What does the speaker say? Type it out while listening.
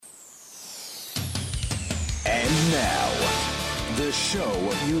Now, the show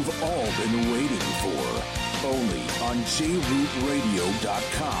you've all been waiting for. Only on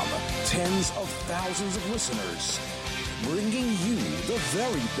JRootRadio.com. Tens of thousands of listeners. Bringing you the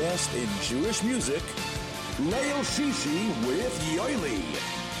very best in Jewish music. Leil Shishi with Yoely.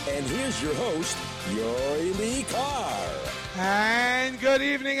 And here's your host, Yoely Carr. And good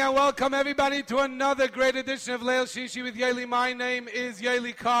evening and welcome everybody to another great edition of Leil Shishi with Yoely. My name is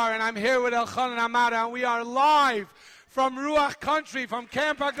Yoely Carr and I'm here with Elchanan Amara and we are live from Ruach Country, from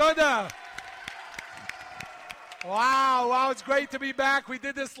Camp Agudah. Wow, it's great to be back. We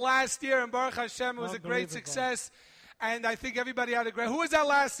did this last year and Baruch Hashem, it was a great success. And I think everybody had a great... Who was at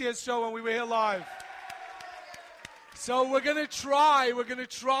last year's show when we were here live? So we're going to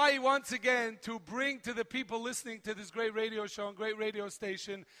try once again to bring to the people listening to this great radio show and great radio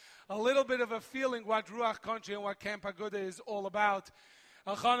station a little bit of a feeling what Ruach Country and what Camp Agudah is all about.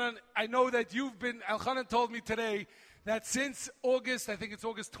 Elchanan, I know that Elchanan told me today that since August, I think it's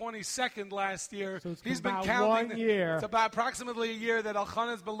August 22nd last year, so he's been counting. 1 year. It's about approximately a year that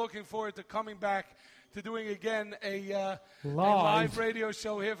Elchanan's been looking forward to coming back to doing again a live radio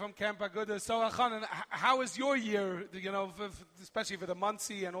show here from Camp Agudah. So, Elchanan, how is your year, especially for the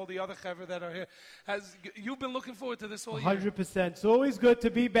Muncie and all the other chaver that are here? You've been looking forward to this all year? 100%. It's always good to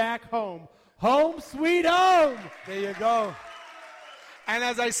be back home. Home sweet home! There you go. And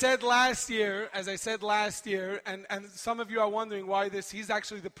as I said last year, and some of you are wondering why he's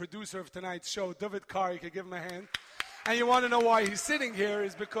actually the producer of tonight's show, David Carr, you can give him a hand. And you want to know why he's sitting here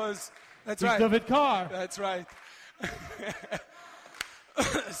is because... That's right. David Carr. That's right.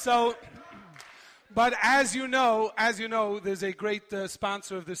 So, but as you know, there's a great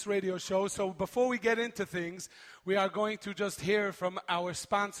sponsor of this radio show. So before we get into things, we are going to just hear from our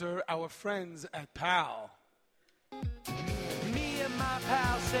sponsor, our friends at PAL. Me and my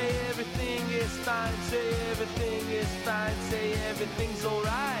pal say everything is fine, say everything is fine, say everything's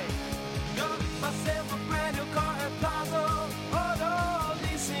alright. Got myself a brand new car at Plaza Auto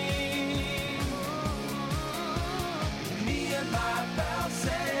Leasing. My pal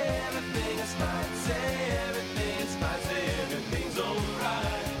say everything is fine, say everything is fine, say everything's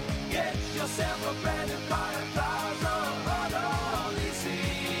alright. Get yourself a brand new car at Plaza Auto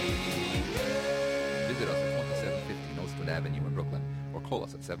Leasing. Visit us at 2750 Nostrand Avenue in Brooklyn or call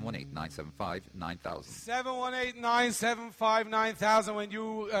us at 718-975-9000. 718-975-9000. When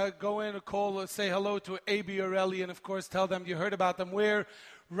you go in or call, say hello to A.B. Orelli and of course tell them you heard about them. We're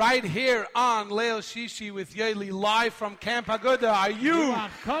right here on Leil Shishi with Yoely, live from Camp Agudah. Are you a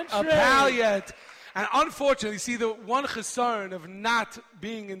pal yet? And unfortunately, see, the one chesron of not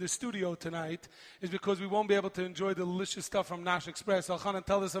being in the studio tonight is because we won't be able to enjoy the delicious stuff from Nash Express. Elchanan,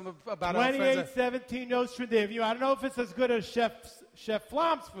 tell us about our friends. 2817 Nostrand Avenue. I don't know if it's as good as Chef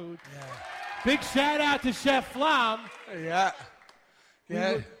Flam's food. Yeah. Big shout out to Chef Flam. Yeah.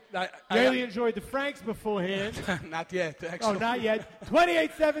 I really enjoyed the Franks beforehand. Not yet, actually. Oh, not yet.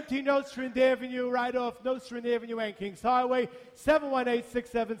 2817 Nostrand Avenue, right off Nostrand Avenue and Kings Highway,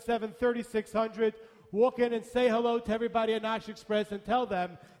 718-677-3600. Walk in and say hello to everybody at Nash Express and tell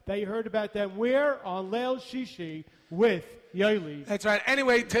them that you heard about them. We're on Leil Shishi with Yoely. That's right.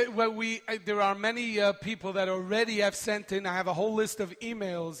 Anyway, there are many people that already have sent in. I have a whole list of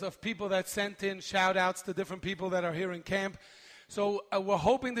emails of people that sent in shout-outs to different people that are here in camp. So we're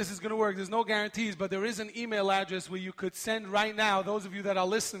hoping this is going to work. There's no guarantees, but there is an email address where you could send right now, those of you that are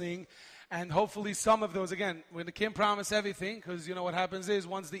listening, and hopefully some of those, again, we can't promise everything, because what happens is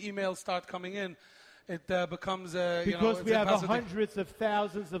once the emails start coming in, it becomes, because we have hundreds of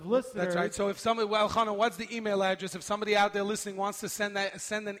thousands of listeners. That's right. So if somebody, Elchanan, what's the email address? If somebody out there listening wants to send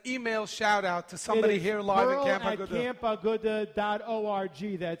an email shout out to somebody here live in Camp Agudah.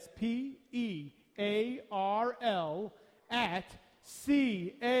 campagudah.org. That's PEARL at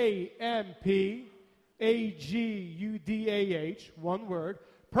CAMPAGUDAH, one word,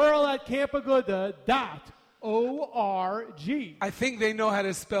 Pearl at campagudah.org. I think they know how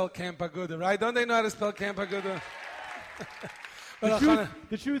to spell Camp Agudah, right? Don't they know how to spell Camp Agudah?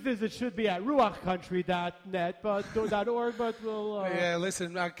 The truth is it should be at ruachcountry.net, but .org, but we'll... Yeah,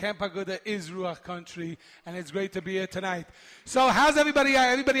 listen, Camp Agudah is Ruach Country, and it's great to be here tonight. So how's everybody?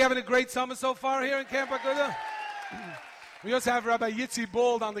 Everybody having a great summer so far here in Camp Agudah? We also have Rabbi Yitzi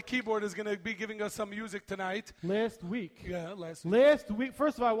Bold on the keyboard is going to be giving us some music tonight. Last week. Yeah, last week.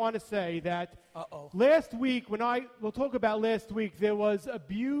 First of all, I want to say that last week, we'll talk about last week, there was a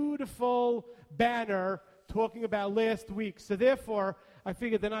beautiful banner talking about last week. So therefore, I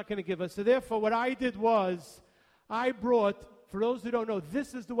figured they're not going to give us. So therefore, what I did was, I brought, for those who don't know,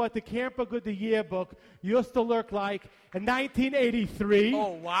 this is what the Camp Agudah yearbook used to look like in 1983.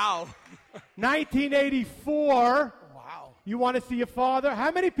 Oh, wow. 1984. Wow. You want to see your father?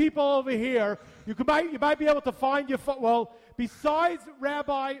 How many people over here? You might be able to find your well, besides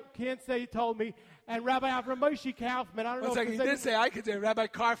Rabbi, can't say he told me, and Rabbi Avram Moshe Kaufman. I don't know. One second, he did say I could say Rabbi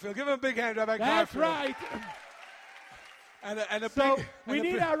Carfield. Give him a big hand, Rabbi That's Carfield. right. And a So big, we and a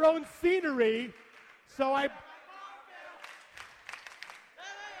need big, our own scenery. So I.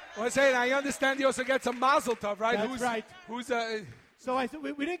 Well, say, I understand you also get some mazel tov, right? That's right. So I said,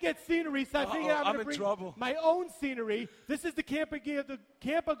 we didn't get scenery, so I figured I'm going to bring trouble. my own scenery. This is the Camp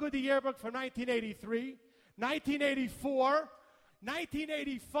Agudah yearbook from 1983, 1984,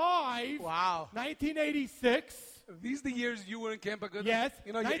 1985, Wow. 1986. These are the years you were in Camp Agudah? Yes,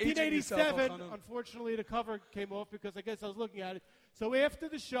 You know, you're aging yourself, 1987. Elchanan. Unfortunately, the cover came off because I guess I was looking at it. So after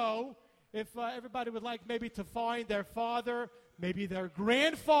the show, if everybody would like maybe to find their father, maybe their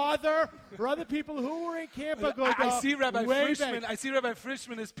grandfather, or other people who were in Camp Agudah. I see Rabbi way Frischman. back. I see Rabbi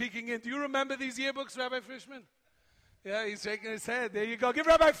Frischman is peeking in. Do you remember these yearbooks, Rabbi Frischman? Yeah, he's shaking his head. There you go. Give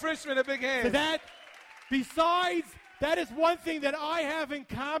Rabbi Frischman a big hand. So that is one thing that I have in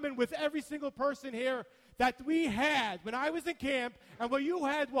common with every single person here that we had when I was in camp, and what you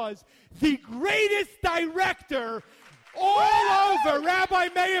had was the greatest director all over, Rabbi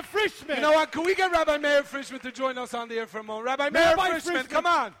Meir Frischman. You know what? Can we get Rabbi Meir Frischman to join us on the air for a moment? Rabbi Meir Frischman, come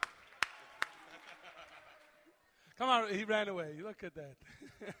on. Come on, he ran away. Look at that.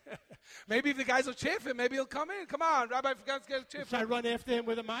 Maybe if the guys will cheer for him, maybe he'll come in. Come on, Rabbi, get a cheer for Should I him. run after him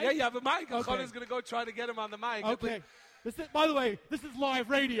with a mic? Yeah, you have a mic. Okay. Elchanan's going to go try to get him on the mic. Okay. By the way, this is live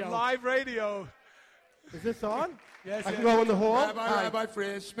radio. Live radio. Is this on? Yes, I can go in the hall? Rabbi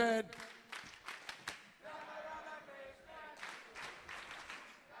Frischman.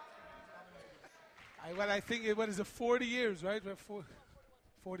 I think what is it, 40 years, right?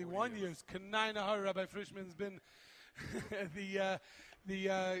 41 years. Kanai Nahar, Rabbi Frischman's been the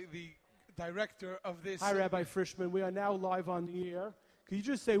director of this. Hi, Rabbi Frischman. We are now live on the air. Could you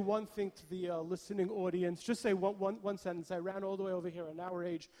just say one thing to the listening audience? Just say one sentence. I ran all the way over here an hour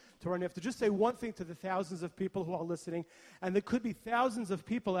age to run after. Just say one thing to the thousands of people who are listening. And there could be thousands of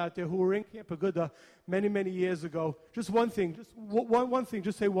people out there who were in Camp Agudah many, many years ago. Just one thing. Just one thing.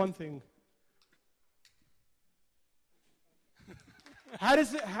 Just say one thing. How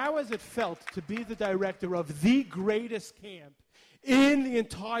has it felt to be the director of the greatest camp in the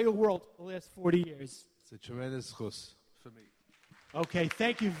entire world for the last 40 years? It's a tremendous chus for me. Okay,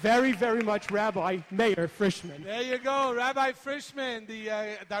 thank you very, very much, Rabbi Meir Frischman. There you go, Rabbi Frischman, the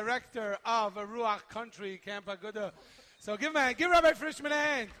director of Ruach Country, Camp Agudah. So give Rabbi Frischman a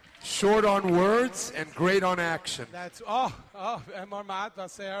hand. Short on words and great on action. That's Emor Ma'at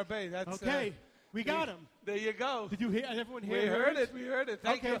Vasei Harbe. That's Okay, we got him. There you go. Did you hear? Everyone We hear? heard it. We heard it.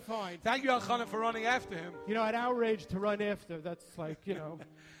 Thank Okay, you. fine. Thank you, Elchanan, for running after him. You know, at our age, to run after, that's like,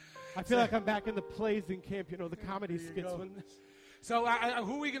 I feel like I'm back in the plays in camp, the comedy skits. So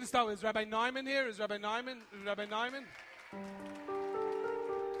who are we going to start with? Is Rabbi Nyman here? Is Rabbi Nyman? Rabbi Nyman?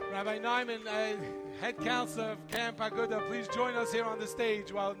 Rabbi Nyman, head counselor of Camp Agudah, please join us here on the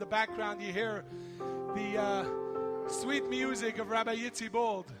stage while in the background you hear the sweet music of Rabbi Yitzi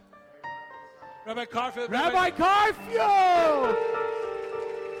Bold. Rabbi Carfield. Rabbi Carfield!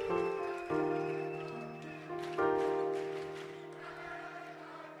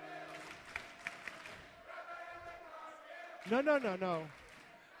 No.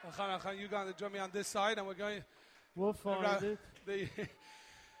 Elchanan, you're going to join me on this side, and we're going. We'll find it.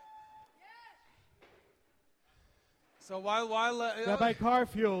 So while Rabbi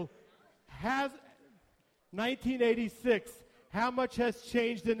Carfield has 1986. How much has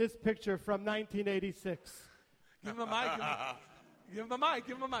changed in this picture from 1986? Give him a mic. Give him a mic.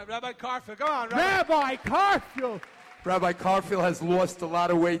 Give him a mic. Rabbi Carfield, go on. Rabbi Carfield. Rabbi Carfield has lost a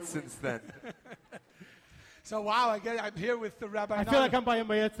lot of weight since then. So wow, I'm here with the Rabbi. I feel like I'm by a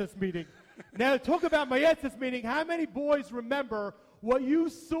Mayetzes meeting. Now, talk about Mayetzes meeting. How many boys remember what you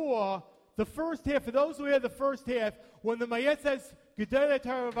saw the first half? For those who had the first half, when the Mayetzes Gedolei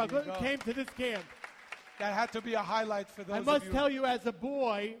Torah Agudah came to this camp. That had to be a highlight for those I of must you. tell you, as a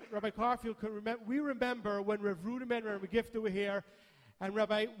boy, Rabbi Carfield could remember. We remember when Rav Ruderman and Rabbi Gifter were here, and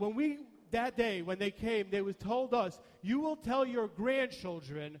Rabbi, that day when they came, they told us, you will tell your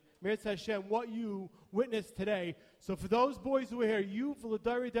grandchildren, Mirz Hashem, what you witnessed today. So for those boys who were here, you, for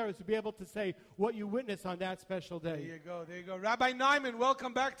L'Dari Daris, will be able to say what you witnessed on that special day. There you go. Rabbi Nyman,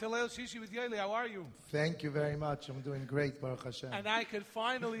 welcome back to Leil Shishi with Yoely. How are you? Thank you very much. I'm doing great, Baruch Hashem. And I could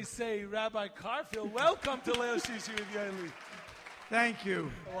finally say, Rabbi Carfield, welcome to Leil Shishi with Yoely. Thank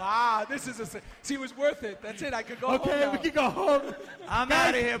you. Wow, this is see, it was worth it. That's it. I could go home Okay, now. we can go home. I'm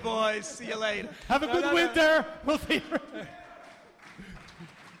out of here, boys. See you later. Have a good winter. We'll see you.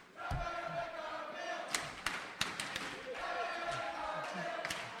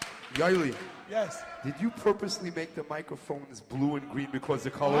 Yoely, Yes. did you purposely make the microphones blue and green because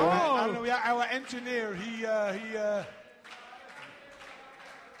the color? I don't know. Yeah, our engineer, he.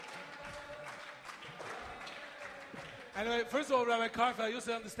 Anyway, first of all, Rabbi Karfel, I used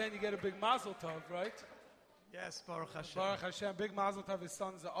to understand you get a big mazel tov, right? Yes, Baruch Hashem. Baruch Hashem, big mazel tov. His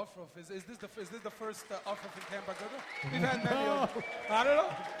son's the Ofruf. Is this the first Ofruf in Camp Agudah? We've had many. I don't know.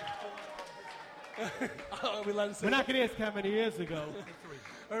 We're not going to ask how many years ago.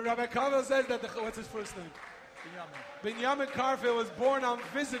 Rabbi Karfel says that what's his first name? Binyamin Karfel was born on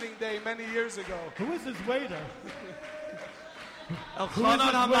visiting day many years ago. Who is his waiter?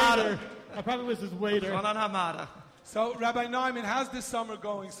 Elchanan Hamada. I probably was his waiter. Elchanan Hamada. So, Rabbi Neumann, how's this summer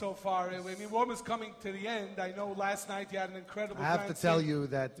going so far? I mean, we're almost coming to the end. I know last night you had an incredible I have to tell you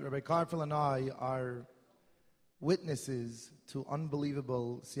that Rabbi Karfel and I are witnesses to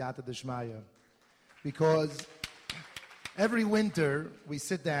unbelievable siyata d'shmaya. Because every winter we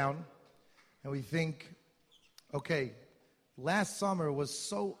sit down and we think, okay, last summer was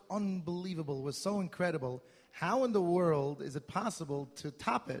so unbelievable, was so incredible. How in the world is it possible to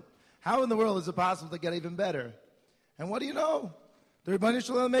top it? How in the world is it possible to get even better? And what do you know? The Rebbeinu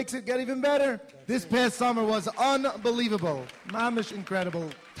Shalom makes it get even better. This past summer was unbelievable. Mamish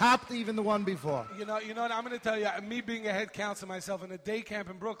incredible. Topped even the one before. You know what? I'm going to tell you, me being a head counselor myself in a day camp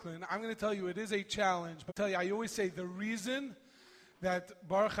in Brooklyn, I'm going to tell you it is a challenge. But I always say the reason that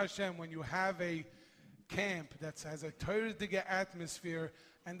Baruch Hashem, when you have a camp that has a Torah Diga atmosphere,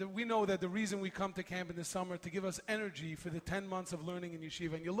 and we know that the reason we come to camp in the summer to give us energy for the 10 months of learning in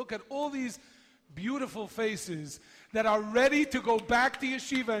yeshiva, and you look at all these beautiful faces that are ready to go back to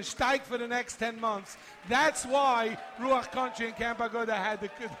yeshiva and steig for the next 10 months. That's why Ruach Country and Camp Agudah had the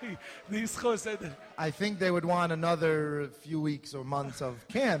schus. I think they would want another few weeks or months of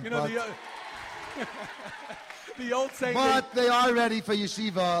camp. The old saying. But they are ready for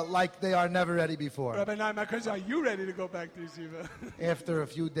yeshiva like they are never ready before. Rabbi Naim, my question, are you ready to go back to yeshiva? After a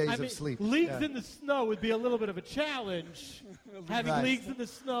few days of sleep. Leagues in the snow would be a little bit of a challenge. Having leagues in the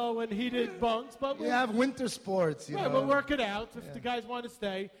snow and heated bunks. But we have winter sports, you know. We'll work it out if the guys want to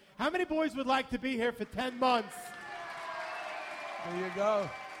stay. How many boys would like to be here for 10 months? There you go.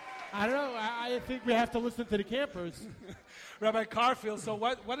 I don't know. I think we have to listen to the campers. Rabbi Karfel, so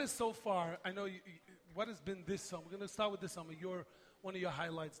what is so far? I know what has been this summer? We're going to start with this summer. One of your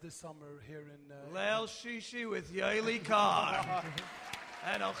highlights this summer here in... Leil Shishi with Yoely Carr.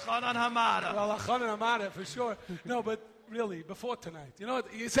 And Elchanan Hamada. Well, Elchanan Hamada, for sure. No, but really, before tonight. You know what?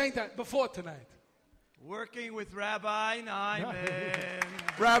 You're saying that before tonight. Working with Rabbi Nyman.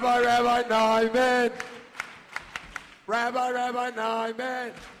 Rabbi Nyman. Rabbi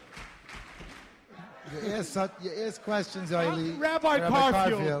Nyman. You ask questions, Yoely. Rabbi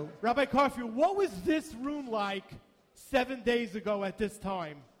Karfel, what was this room like 7 days ago at this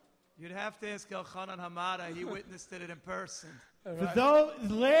time? You'd have to ask Elchanan Hamada. He witnessed it in person. Right. For those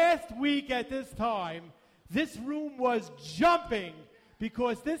last week at this time, this room was jumping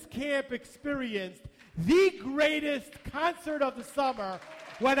because this camp experienced the greatest concert of the summer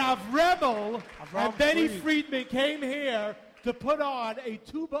when Avram and Benny Friedman came here to put on a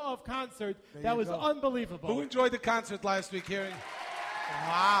tuba of concert that was unbelievable. Who enjoyed the concert last week hearing?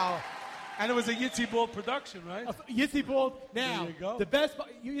 Wow. And it was a Yitzi Ball production, right? Yitzi Ball. Now, the best,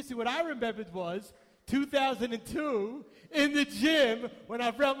 you see what I remembered was 2002 in the gym when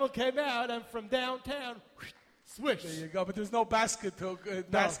Avram came out and from downtown, swish. There you go. But there's no basket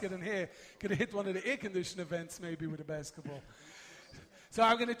in here. Could have hit one of the air conditioning events maybe with a basketball. So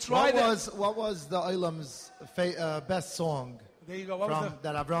I'm going to try What was the Olam's best song? There you go.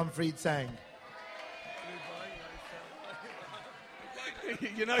 That Avram Fried sang?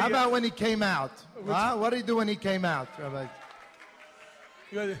 How about when he came out? What did he do when he came out, Rabbi?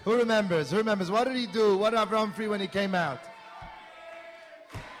 Who remembers? What did he do? What did Avram Fried when he came out?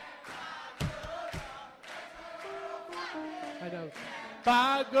 I know.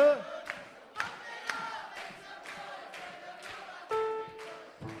 Baga.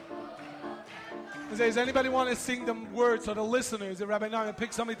 Does anybody want to sing the words or the listeners? If Rabbi Naim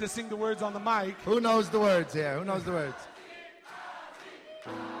pick somebody to sing the words on the mic. Who knows the words here? Who knows the words?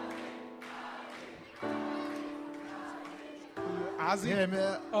 Ozzy? Yeah,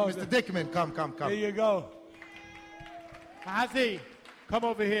 Mr. Dickman, come. There you go. Ozzy, come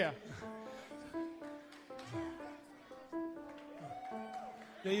over here.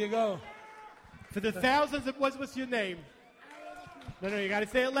 There you go. For the thousands of, what's your name? No, you got to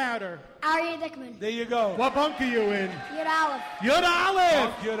say it louder. Aryeh Dickman. There you go. What bunk are you in? Yud Aleph. Yud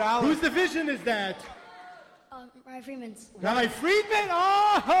Aleph. Yud Aleph. Whose division is that? Rabbi Friedman's. Rabbi Friedman?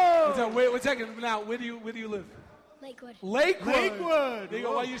 Oh! Wait a second. Now, where do you live? Lakewood. Lakewood. There you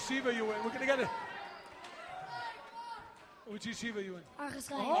go. What yeshiva you in? We're going to get it. Which yeshiva you in? Archas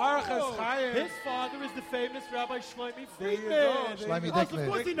Chaim. Archas Chaim. His father is the famous Rabbi Shlomi There you Friedman. go. Shlomi Oh, so Dickman. of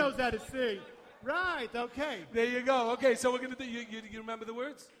course he knows how to sing. Right, okay. There you go. Okay, so we're going to do, you remember the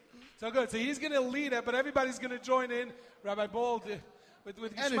words? So good. So he's going to lead it, but everybody's going to join in. Rabbi Bald with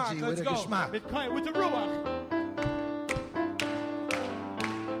Energy, Geschmack. Let's with go. a geschmack. With the Ruach.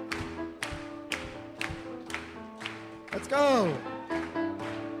 Let's go.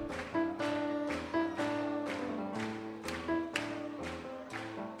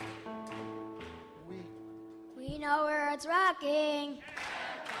 We know where it's rocking.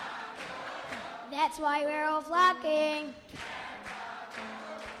 That's why we're all flocking.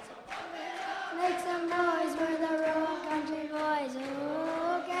 Make some noise for the rural country boys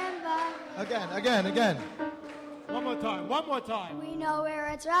who can buy. Again. One more time. We know where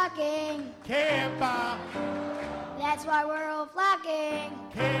it's rocking. Campa, That's why we're all flocking.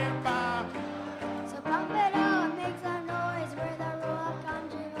 Campa. So pump it up, make some noise for the rural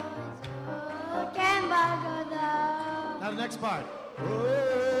country boys who can buy. Now the next part.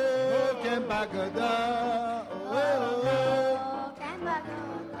 Oh, Kembagada. Oh, oh, Kembagada.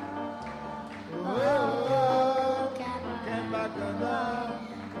 Oh, Kembagada.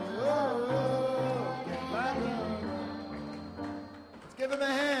 Let's give him a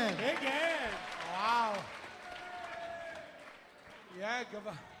hand. Big hand. Wow. Yeah,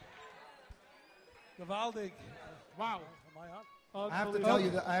 Gavaldig. Wow. Am I on? I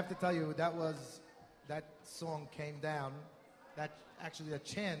have to tell you that song came down. That actually a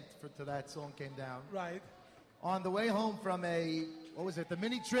chant to that song came down. Right. On the way home from the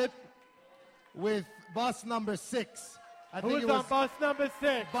mini trip with bus number 6. I Who think was it was on bus number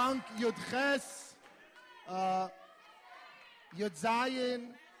 6? Bank Yud Ches, Yud Zayin,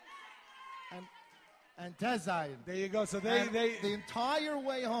 and Tezayin. There you go. So The entire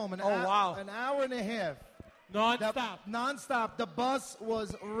way home, an wow. an hour and a half. Non-stop. Non-stop. The bus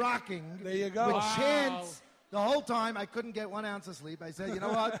was rocking. There you go. With Wow. chants the whole time. I couldn't get 1 ounce of sleep. I said, you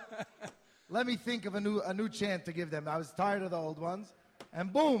know what? Let me think of a new chant to give them. I was tired of the old ones.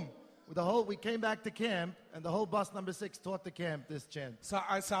 And boom, we came back to camp, and the whole bus number 6 taught the camp this chant. So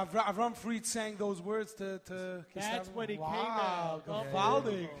Avram Fried sang those words to That's when he came Wow, out.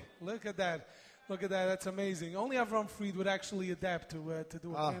 Gavaldig. Look at that. Look at that. That's amazing. Only Avram Fried would actually adapt to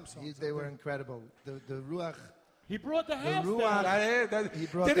do a camp song. They were incredible. The Ruach. He brought the house Ruach. down.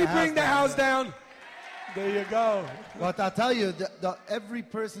 Did he bring the house down? There you go. But I'll tell you, every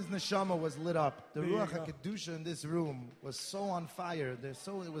person's neshama was lit up. The There you Ruach go. HaKedusha in this room was so on fire.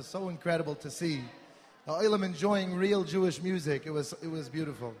 It was so incredible to see. The Olam enjoying real Jewish music. It was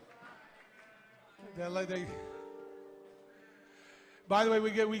beautiful. By the way,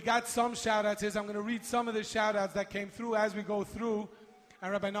 we got some shout-outs here. So I'm going to read some of the shout-outs that came through as we go through.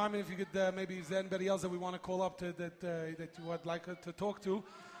 And Rabbi Naaman, if you could, maybe is there anybody else that we want to call up that you would like to talk to?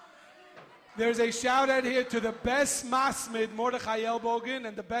 There's a shout-out here to the best masmid, Mordechai Elbogen,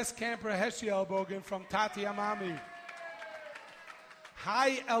 and the best camper, Heshi Elbogen, from Tati Amami.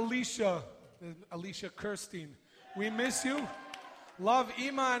 Hi, Alicia Kirstein. We miss you. Love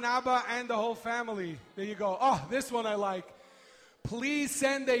Ima and Abba and the whole family. There you go. Oh, this one I like. Please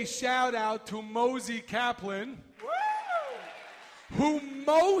send a shout-out to Mosey Kaplan, who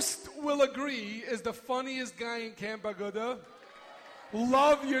most will agree is the funniest guy in Camp Agudah.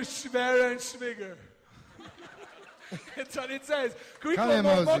 Love your Shver and Shviger. That's what it says. Can we Come call here,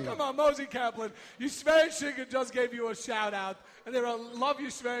 Mosey. Come on, Mosey Kaplan. Your Shver and Shviger just gave you a shout-out. And they were, love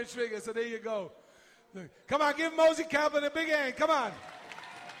your Shver and Shviger. So there you go. Come on, give Mosey Kaplan a big hand. Come on.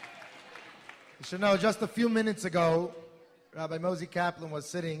 You should know, just a few minutes ago, Rabbi Mosey Kaplan was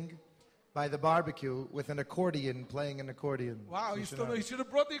sitting by the barbecue with an accordion, playing an accordion. Wow, you should have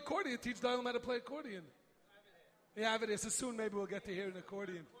brought the accordion. Teach Dial how to play accordion. Yeah, I have it here. So soon maybe we'll get to hear an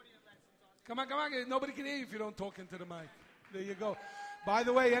accordion. Come on. Nobody can hear you if you don't talk into the mic. There you go. By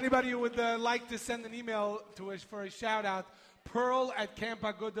the way, anybody who would like to send an email to us for a shout-out,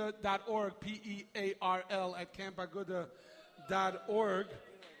 pearl@campaguda.org, Pearl @campaguda.org.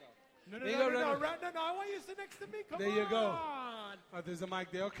 No, I want you to sit next to me. Come on. There you go. Oh, there's a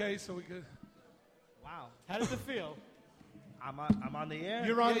mic there. Okay, so we could. Wow. How does it feel? I'm on the air.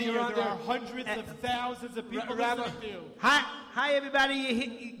 You're on the you're air. on There there. are hundreds of thousands of people Rabbi- listening to you. Hi,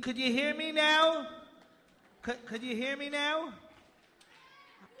 everybody. Could you hear me now? Could you hear me now?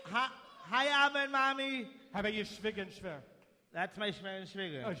 Hi, Abba and Mommy. How about your Shvig and Shver? That's my Shver and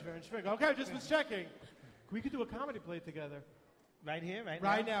Shviger. Oh, Shver and Shvig. Okay, just was checking. We could do a comedy play together. Right here, right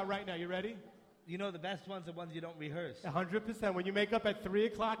Right now. You ready? You know, the best ones are ones you don't rehearse. 100%. When you make up at 3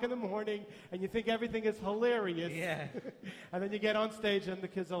 o'clock in the morning and you think everything is hilarious. Yeah. And then you get on stage and the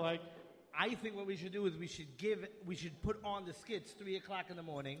kids are like, I think what we should do is we should put on the skits 3 o'clock in the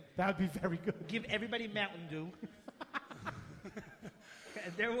morning. that would be very good. Give everybody Mountain Dew.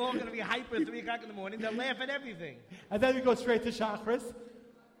 And they're all going to be hyper at 3 o'clock in the morning. They'll laugh at everything. And then we go straight to chakras.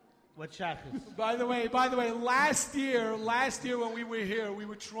 What chakras? By the way, last year when we were here, we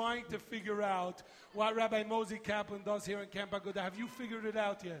were trying to figure out what Rabbi Mosey Kaplan does here in Camp Agudah. Have you figured it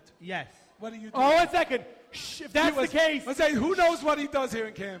out yet? Yes. What are you doing? Oh, 1 second. Shh, if that's the case. Let's say, who knows what he does here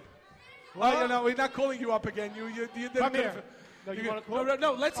in camp? Well, we're not calling you up again. You Come here. No, you want to call?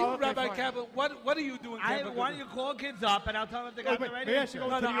 No, let's see okay, Rabbi fine. Kaplan. What are you doing? I want you to call kids up, and I'll tell them if they got the right maybe I answer. should go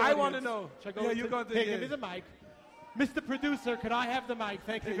No, to the I want to audience. know. Should I go Yeah, to- you go to Hey, the- give me the mic. Mr. Producer, could I have the mic?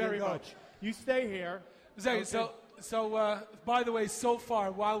 Thank you There you very go. much. You stay here. Zay, so by the way, so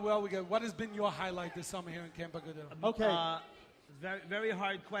far, while we get, what has been your highlight this summer here in Camp Agudah? Okay. Very, very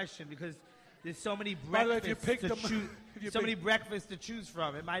hard question because there's so many By the way, if you breakfasts pick to them- choose. if you So pick- many breakfasts to choose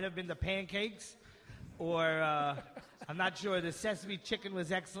from. It might have been the pancakes, or I'm not sure. The sesame chicken was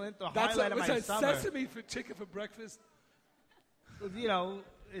excellent. The highlight of my that summer. sesame for chicken for breakfast? You know,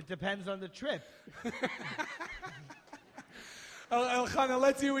 it depends on the trip. Elchana,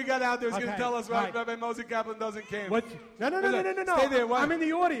 let's see who we got out there who's going to Okay, tell us what right. Rabbi Mosey Kaplan does in camp. What? No. Stay there. What? I'm in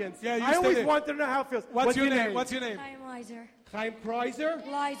the audience. Yeah, you I stay always there. wanted to know how it feels. What's your name? What's your name? I'm Lizer. Chaim Kreiser?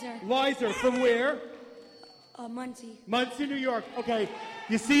 Lizer. Lizer. From where? Muncie. Muncie, New York. Okay.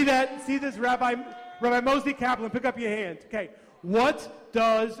 You see that? See this, Rabbi Mosey Kaplan? Pick up your hand. Okay. What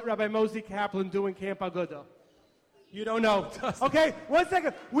does Rabbi Mosey Kaplan do in Camp Agudah? You don't know. Okay. 1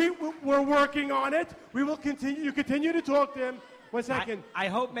 second. We're working on it. We will continue. You continue to talk to him. 1 second. I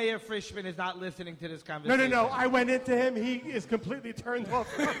hope Mayor Frischman is not listening to this conversation. No. I went into him. He is completely turned off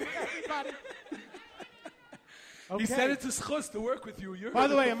from everybody. Okay. He said it's a schus to work with you. By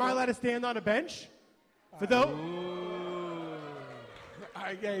the way, am I allowed to stand on a bench? For those,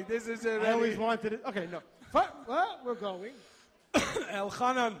 Okay, this is a I always wanted it. Okay, no. Well, we're going.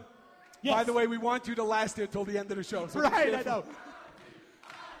 Elchanan. Yes. By the way, we want you to last here till the end of the show. So be Right, I careful.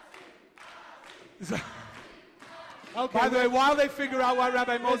 know. Okay. By the way, while they figure out what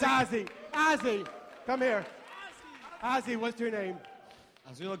Rabbi Where's Mosey... Ozzy, come here. Ozzy, what's your name?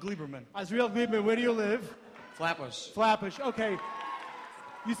 Azriel Gleiberman. Azriel Gleibman, where do you live? Flatbush. Flatbush, okay.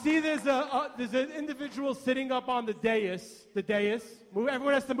 You see there's an individual sitting up on the dais.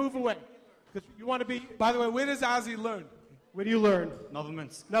 Everyone has to move away. Because you want to be... By the way, where does Ozzy learn? Where do you learn? Novel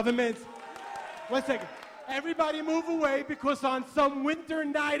Minsk. 1 second. Everybody move away because on some winter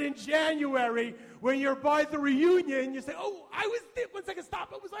night in January, when you're by the reunion, you say, oh, I was there. 1 second,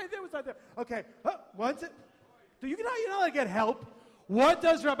 stop. I was right there. Okay. You're not going to get help. What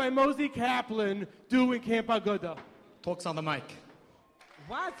does Rabbi Mosey Kaplan do in Camp Agudah? Talks on the mic.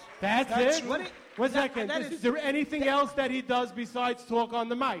 What? That's it? What it- 1 second. that Is is- there anything else that he does besides talk on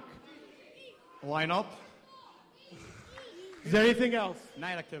the mic? Line up. Is there anything else?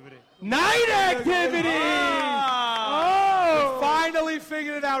 Night activity. Night activity! Oh! Finally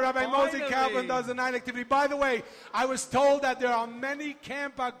figured it out. Rabbi Mosey Finally. Kaplan does a night activity. By the way, I was told that there are many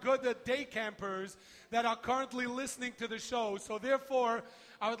Camp Agudah day campers that are currently listening to the show. So therefore,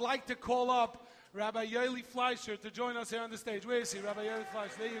 I would like to call up Rabbi Yoely Fleischer to join us here on the stage. Where is he? Rabbi Yoely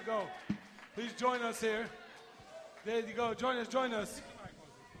Fleischer. There you go. Please join us here. There you go. Join us.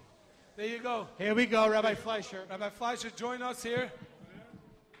 There you go. Here we go, Rabbi Fleischer. Rabbi Fleischer, join us here.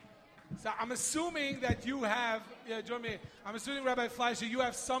 So I'm assuming that you have, join me. I'm assuming, Rabbi Fleischer, you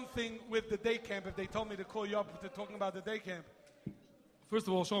have something with the day camp if they told me to call you up to talking about the day camp. First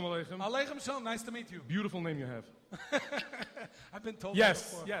of all, Shalom Aleichem. Aleichem Shalom, nice to meet you. Beautiful name you have. I've been told that Yes,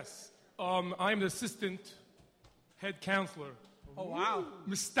 before. yes. I'm the assistant head counselor. Oh, wow.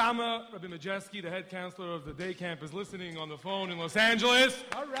 Mistama Rabbi Majeski, the head counselor of the day camp, is listening on the phone in Los Angeles.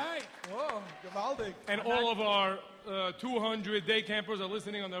 All right. Whoa, gewaldig. And all of our 200 day campers are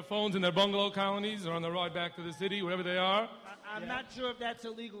listening on their phones in their bungalow colonies or on the ride back to the city, wherever they are. I'm not sure if that's a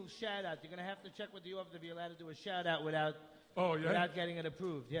legal shout-out. You're going to have to check with the office if you're allowed to do a shout-out without getting it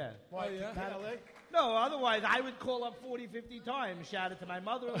approved, yeah. Why, yeah? No, otherwise I would call up 40, 50 times, shout it to my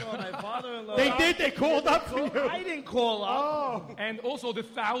mother-in-law, my father-in-law. They called up for you. I didn't call up. Oh. And also the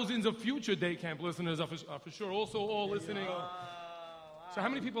thousands of future day camp listeners are for sure also all listening. So how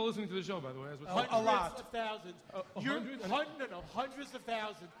many people are listening to the show, by the way? As we're talking? A lot. Of thousands. Hundreds of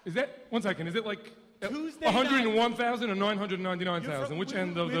thousands. Is that, 1 second, is it like Tuesday 101,000 or 999,000? Which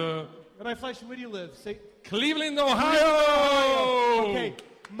end of the... Rabbi Fleischer, where do you live? Say, Cleveland, Ohio! Okay,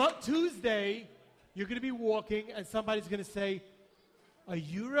 Tuesday, you're going to be walking, and somebody's going to say, Are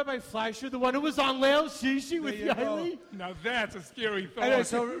you Rabbi Fleischer, the one who was on Leil Shishi with you go. Yoely? Now that's a scary thought. Anyway,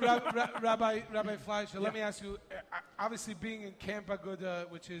 so Rabbi Fleischer, let me ask you. Obviously, being in Camp Agudah,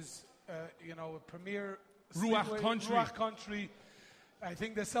 which is a premier Ruach country. I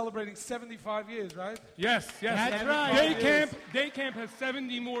think they're celebrating 75 years, right? Yes. That's right. Day camp has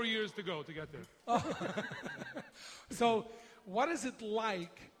 70 more years to go to get there. Oh. So, what is it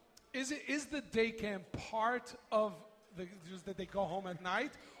like? Is the day camp part of just that they go home at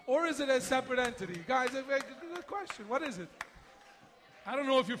night, or is it a separate entity? Guys, a good question. What is it? I don't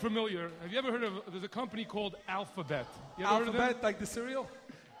know if you're familiar. Have you ever heard of? There's a company called Alphabet. You ever heard of them? Alphabet, like the cereal?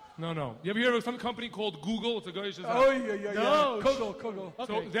 No. You ever heard of some company called Google? It's a guy. Yeah. Kugel.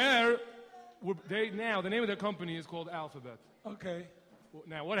 So the name of their company is called Alphabet. Okay.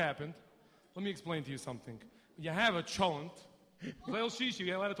 Now, what happened? Let me explain to you something. You have a cholent. Leil Shishi,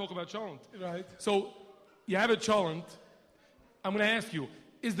 you're allowed to talk about cholent. Right. So, you have a cholent. I'm going to ask you,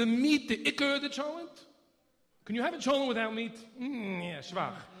 is the meat the ikar of the cholent? Can you have a cholent without meat? Yeah,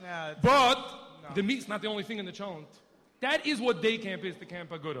 shvach. The meat's not the only thing in the cholent. That is what day camp is to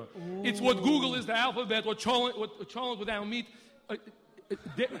Camp Agudah. It's what Google is to Alphabet, what cholent without meat.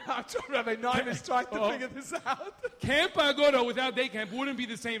 Rabbi Naim is trying to figure this out. Camp Agudah without day camp wouldn't be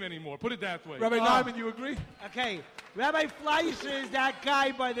the same anymore. Put it that way. Rabbi Naim, you agree? Okay. Rabbi Fleischer is that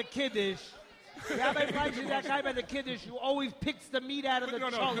guy by the Kiddush. Rabbi Fleischer is that guy by the Kiddush who always picks the meat out of the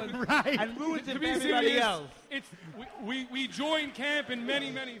cholent and ruins it for everybody else. We join camp in many,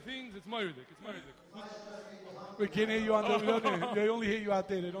 many things. It's Myrdik. We can't hear you on the. They only hear you out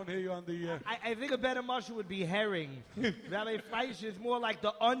there. They don't hear you on the. I think a better mushroom would be herring. Rabbi Fleischer is more like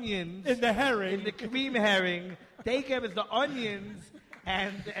the onions in the herring, in the cream herring. Day camp is the onions,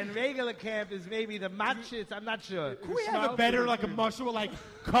 and regular camp is maybe the matchets. I'm not sure. Can we have a better like a mushroom like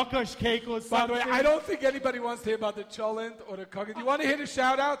kokosh cake or something? By the way, I don't think anybody wants to hear about the cholent or the kokosh. You want to hear the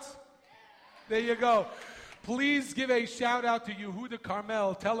shout outs? There you go. Please give a shout out to Yehuda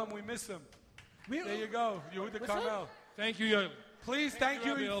Carmel. Tell him we miss him. There you go, Yehuda Carmel. Thank you, Yoely. Please, thank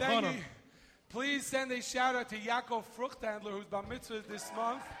you. Please send a shout out to Yaakov Fruchthandler, who's bar mitzvah this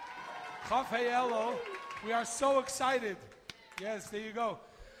month. Chaf Heyelo. We are so excited. Yes, there you go.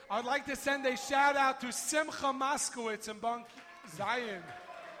 I'd like to send a shout out to Simcha Moskowitz and Bunk Zion.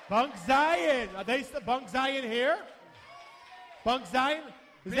 Bunk Zion. Are they Bunk Zion here? Bunk Zion?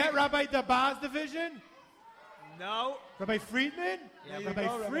 Is that Rabbi Dabaz's division? No. Rabbi Friedman? Yeah, Rabbi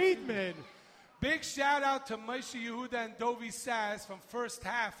Friedman. Big shout out to Moshe Yehuda and Dovi Sass from First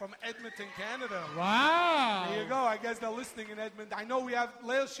Half from Edmonton, Canada. Wow. There you go. I guess they're listening in Edmonton. I know we have,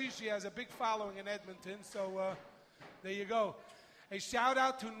 Leil Shishi has a big following in Edmonton, so there you go. A shout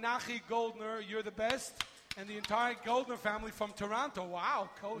out to Nachi Goldner, you're the best, and the entire Goldner family from Toronto. Wow,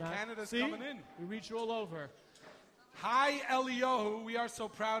 Canada's coming in. We reach all over. Hi, Eliyahu. We are so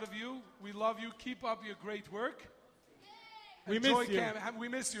proud of you. We love you. Keep up your great work. We miss you. We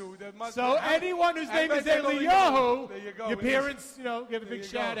miss you. So anyone whose name is Eliyahu, there you go. Your parents, give a big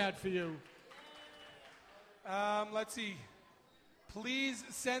shout out for you. Let's see. Please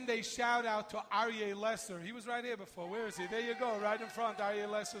send a shout out to Aryeh Lesser. He was right here before. Where is he? There you go, right in front. Aryeh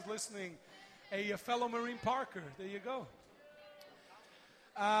Lesser's listening. A fellow Marine Parker. There you go.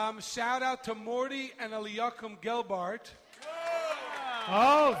 Shout out to Morty and Eliakim Gelbart.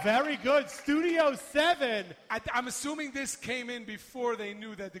 Oh, very good. Studio 7. I'm assuming this came in before they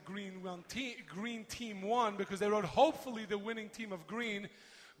knew that the green team won, because they wrote, hopefully the winning team of green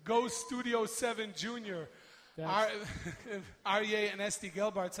goes Studio 7 Junior. Aryeh and Esti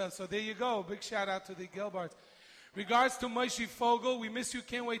Gelbart said. So there you go. Big shout out to the Gelbarts. Regards to Moshe Fogel. We miss you.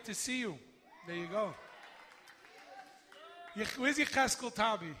 Can't wait to see you. There you go. Where's Yecheskel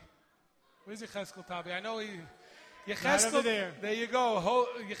Tabi? I know he... Yecheskel, there you go.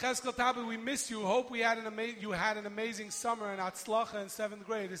 Yecheskel Tabi, we miss you. Hope you had an amazing summer in Atzlacha in 7th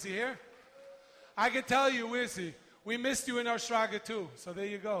grade. Is he here? I can tell you, where is he? We missed you in our Shraga too. So there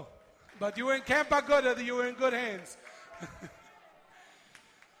you go. But you were in Camp Agudah, you were in good hands.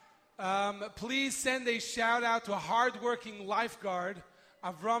 Please send a shout out to a hardworking lifeguard,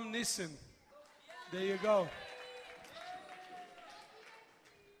 Avram Nissen. There you go.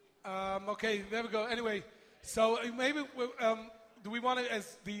 Okay, there we go. Anyway, so maybe do we want to,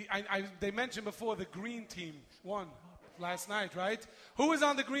 as they mentioned before, the green team won last night, right? Who was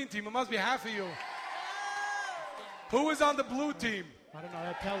on the green team? It must be half of you. Who was on the blue team? I don't know.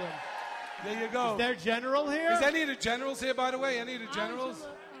 I'll tell him. There you go. Is there general here? Is any of the generals here, by the way? Any of the generals?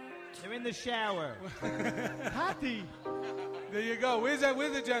 They're in the shower. Hati. There you go. Where's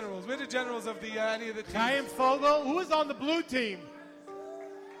the generals? Where are the generals of the any of the teams? Chaim Fogel. Who is on the blue team?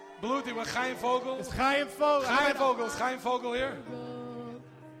 Blue team with Chaim Fogel. Is Chaim Fogel? Is Chaim Fogel here?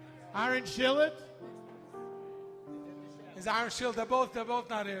 Aaron Shillett. Is Aaron Shillett? They're both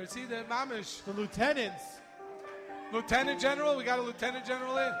not here. See, the mamish. The lieutenants. Lieutenant General. We got a Lieutenant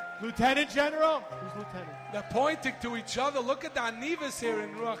General in. Lieutenant General. Who's lieutenant? They're pointing to each other. Look at the Anivas here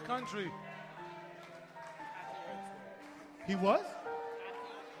in Ruach country. He was?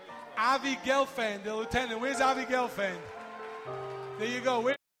 Avi Gelfand, the lieutenant. Where's Avi Gelfand? There you go.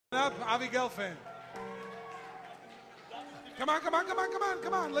 Where's up? Avi Gelfand. Come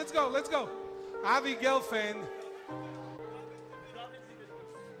on. Let's go. Avi Gelfand.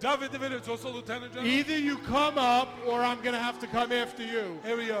 David Davidovich, also Lieutenant General. Either you come up or I'm going to have to come after you.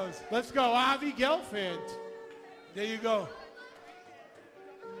 Here he goes. Let's go, Avi Gelfand. There you go.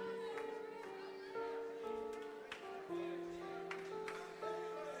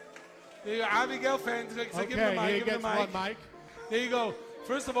 There you go, Avi Gelfand. So give him the mic. He gets one mic. There you go.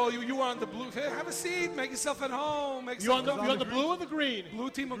 First of all, you are on the blue. Hey, have a seat. Make yourself at home. You on the blue or the green?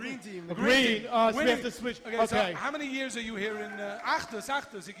 Blue team or green team? The green. So we have to switch. Okay. So how many years are you here in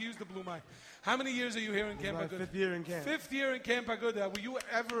Achtus? You can use the blue mic. How many years are you here in Camp Agudah? Fifth year in camp. Fifth year in Camp Agudah. Were you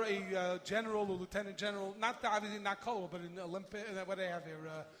ever a general or lieutenant general? Obviously not Kolo, but in Olympic. What do they have here?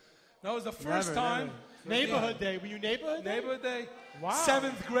 That was the first time. Never. Neighborhood Day. Were you Neighborhood Day? Neighborhood Day. Wow.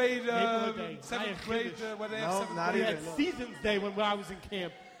 Seventh grade. Neighborhood Day. Seventh grade. What do they have? No, not We even. had Seasons Day when I was in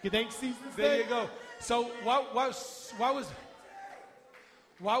camp. Gedenk Seasons Day. There you go. So what was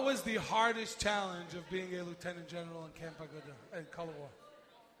the hardest challenge of being a lieutenant general in Camp Agudah in Color War?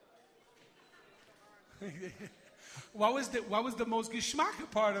 What was the most geschmacka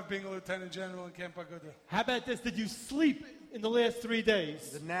part of being a lieutenant general in Camp Agudah? How about this? Did you sleep in the last 3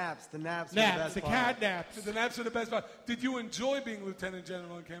 days? The naps. The Naps, best part. cat naps. The naps are the best part. Did you enjoy being lieutenant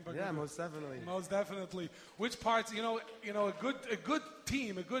general in Camp Agudah? Yeah, most definitely. Most definitely. Which parts? A good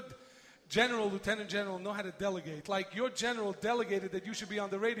team, a good general, lieutenant general know how to delegate. Like your general delegated that you should be on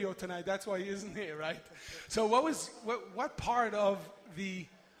the radio tonight. That's why he isn't here, right? So what part of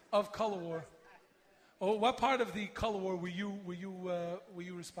Color War? Oh, what part of the Color War were you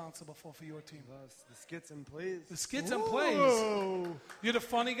responsible for your team? The skits and plays. The skits and plays. You're the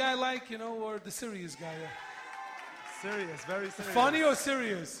funny guy, or the serious guy? Serious, very serious. Funny or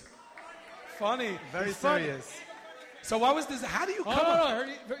serious? Funny. Very serious. So what was this? How do you come up? I heard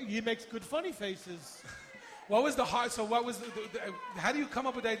he makes good funny faces. What was the hard? So what was how do you come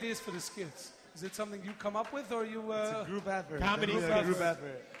up with ideas for the skits? Is it something you come up with, or you? It's a group effort. Comedy group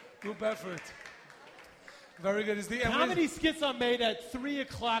effort. Group effort. Very good. Comedy skits are made at 3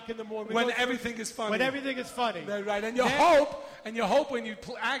 o'clock in the morning. When everything is funny. When everything is funny. Right. And you hope when you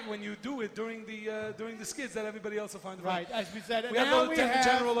act when you do it during the skits that everybody else will find it right. As we said, we have the lieutenant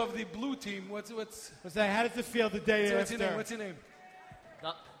general of the blue team. What's that? How does it feel the day after? What's your name?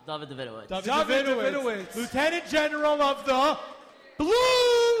 David Davidovich. David Davidovich. Lieutenant General of the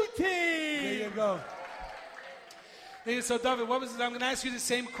blue team. There you go. So, David, I'm going to ask you the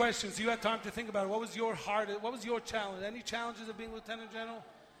same question, so you have time to think about it. What was your challenge? Any challenges of being Lieutenant General?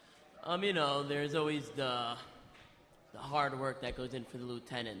 There's always the hard work that goes in for the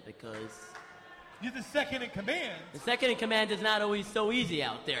lieutenant because you're the second in command. The second in command is not always so easy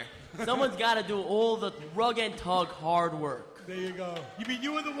out there. Someone's got to do all the rug and tug hard work. There you go. You mean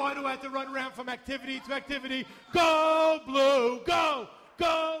you were the one who had to run around from activity to activity? Go blue, go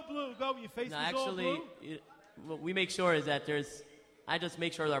blue, go. Your face is all blue. What we make sure is that I just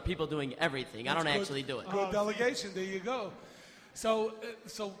make sure there are people doing everything. I don't actually do it. Good delegation. There you go. So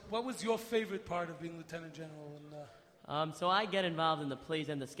what was your favorite part of being Lieutenant General? So I get involved in the plays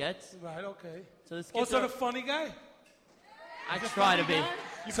and the skits. Right. Okay. So the skits also the funny guy. I try to be.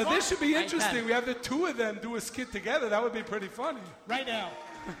 So this should be interesting. We have the two of them do a skit together. That would be pretty funny. Right now.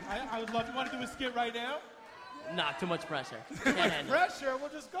 I would love. You want to do a skit right now? Not too much pressure. Pressure? We'll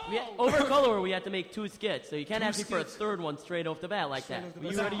just go. Over Color, we had to make 2 skits, so you can't ask me for a third one straight off the bat like that.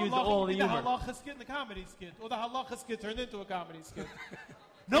 You got to use all the humor. The halacha skit and the comedy skit, or the halacha skit turned into a comedy skit.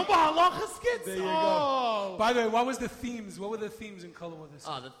 No more halacha skits. There you go. By the way, what was the themes? What were the themes in Color with this?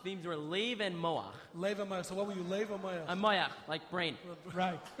 Oh, the themes were Leiv and Moach. Leiv and Moach. So what were you, Leiv or Moach? I'm Moach, like brain.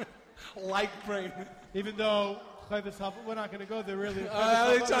 Right. Like brain. Even though we're not going to go there really.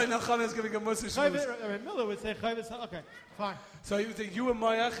 Nachon is going to go Moses. Miller would say Chayvis. Okay, fine. So you were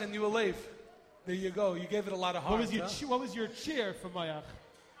Moach and you were Leiv. There you go. You gave it a lot of heart. What was your cheer for Moach?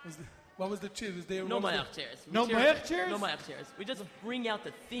 What was the cheer? Was there no Moach chairs. No Moach chairs? No Moach chairs. We just bring out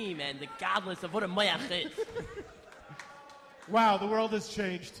the theme and the godless of what a Moach is. Wow, the world has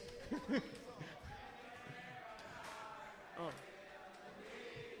changed.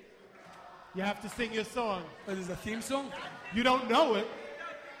 You have to sing your song. What is a theme song? You don't know it.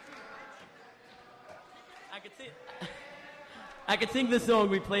 I can sing the song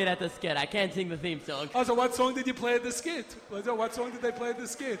we played at the skit. I can't sing the theme song. Oh, so what song did you play at the skit? What song did they play at the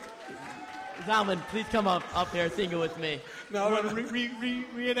skit? Zalman, please come up there, sing it with me. No,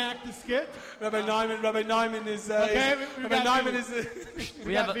 reenact the skit. Rabbi Nyman is. Okay, Rabbi Nyman is.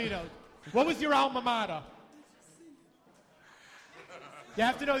 We got vetoed. What was your alma mater? You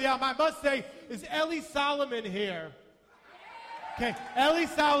have to know the alma. I must say, is Eli Solomon here? Okay, Eli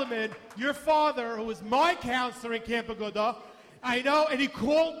Solomon, your father, who was my counselor in Camp Agudah, I know, and he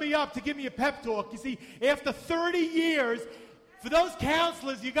called me up to give me a pep talk. You see, after 30 years, for those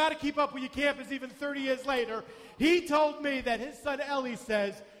counselors, you got to keep up with your campus even 30 years later. He told me that his son Eli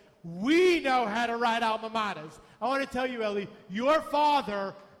says, we know how to write alma maters. I want to tell you, Eli, your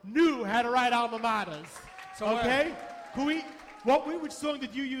father knew how to write alma maters. So okay? Which song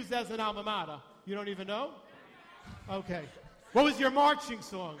did you use as an alma mater? You don't even know? Okay. What was your marching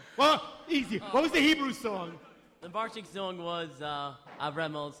song? Well, easy. What was the Hebrew song? The marching song was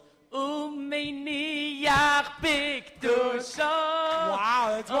Avremel's Umeiniach Bikdusha.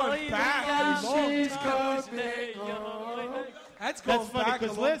 Wow, that's going back a long time. That's going funny, back a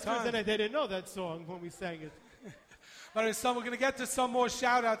because long last time. week they didn't know that song when we sang it. But we're going to get to some more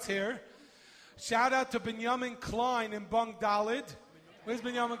shout-outs here. Shout out to Benjamin Klein in Bunk Dalid. Where's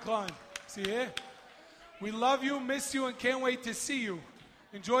Benjamin Klein? See here? We love you, miss you, and can't wait to see you.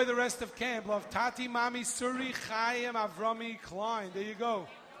 Enjoy the rest of camp. Love Tati, Mami, Suri, Chaim, Avrami, Klein. There you go.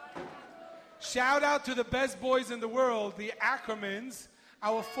 Shout out to the best boys in the world, the Ackermans.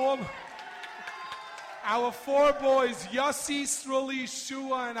 Our four boys, Yossi, Struli,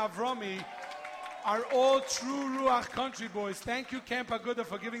 Shua, and Avrami, are all true Ruach country boys. Thank you, Camp Agudah,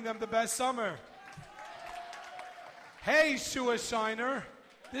 for giving them the best summer. Hey, Shua Shiner.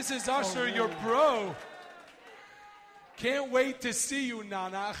 This is Usher, your bro. Can't wait to see you,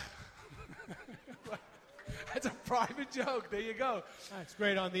 Nanach. That's a private joke. There you go. That's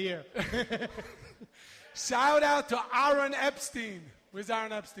great on the air. Shout out to Aaron Epstein. Where's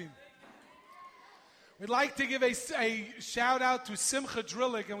Aaron Epstein? We'd like to give a shout out to Simcha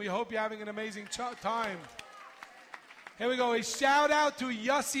Drillik, and we hope you're having an amazing time. Here we go. A shout out to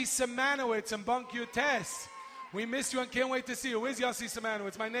Yossi Semanowitz and Bunk Yutes. We miss you and can't wait to see you. Where's Yossi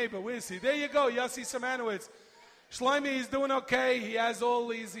Semanowitz? My neighbor. Where is he? There you go, Yossi Semanowitz. Shlomi, he's doing okay. He has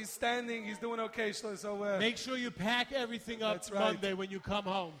he's standing. He's doing okay. So make sure you pack everything up Monday when you come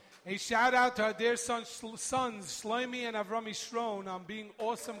home. A shout out to our dear sons, Shlomi and Avrami Shron, on being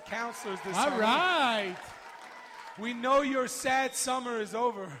awesome counselors this summer. All right. We know your sad summer is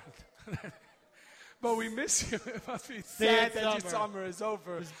over. But we miss you. It must be sad that your summer is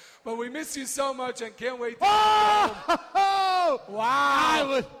over. But we miss you so much and can't wait to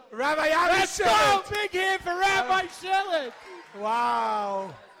Wow. Rabbi Avi Shillet. Let's go. Big hand for Rabbi Shillet.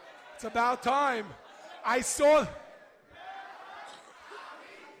 Wow. It's about time. I saw...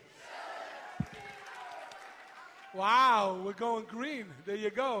 Wow, we're going green. There you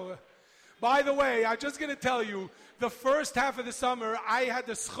go. By the way, I'm just going to tell you, the first half of the summer, I had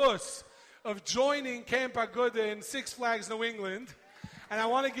the schus of joining Camp Agudah in Six Flags New England. And I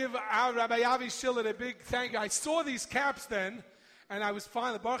want to give Rabbi Avi Shillet a big thank you. I saw these caps then, and I was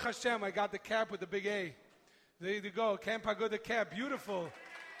fine. Baruch Hashem, I got the cap with the big A. There you go, Camp Agudah cap. Beautiful.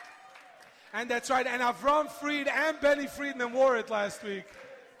 And that's right. And Avram Fried and Benny Friedman wore it last week.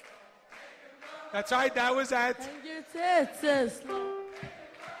 That's right. That was at...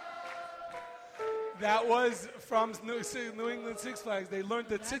 That was from New England Six Flags. They learned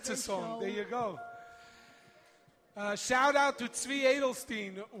the Tzitzis song. There you go. Shout out to Tzvi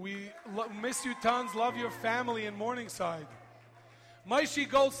Edelstein. We miss you tons. Love your family in Morningside. Maishi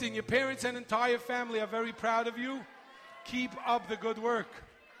Goldstein, your parents and entire family are very proud of you. Keep up the good work.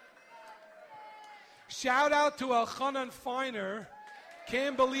 Shout out to Elchanan Feiner.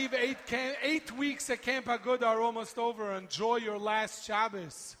 Can't believe 8 weeks at Camp Agudah are almost over. Enjoy your last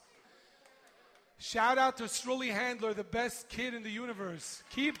Shabbos. Shout out to Struli Handler, the best kid in the universe.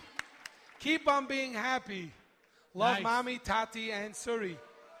 Keep on being happy. Love nice. Mommy, Tati, and Suri.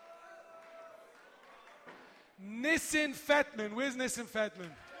 Nissen Fettman. Where's Nissen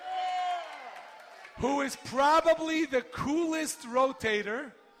Fettman? Who is probably the coolest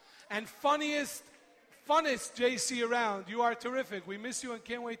rotator and funnest JC around. You are terrific. We miss you and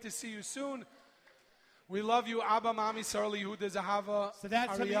can't wait to see you soon. We love you, Abba, Mami, Sarli, Huda, Zahava, so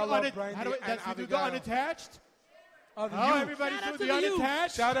that's Ariella, Brandy, and Abigail. The unattached? Everybody shout do the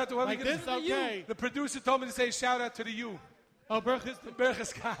unattached? Shout out to what like we this? Okay. The producer told me to say shout out to the U. Oh,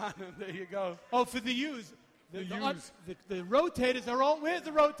 Berchus Khan. There you go. Oh, for the U's. The rotators are all, where's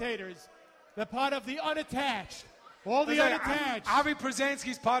the rotators? They're part of the unattached. All the unattached. Avi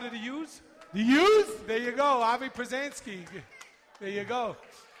Przansky's part of the U's? The U's? There you go, Avi Przansky. There you go.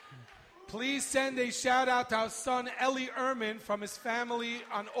 Please send a shout out to our son Eli Ehrman from his family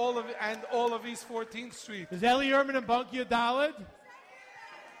on all of East 14th Street. Is Eli Ehrman and Bunky Dalit?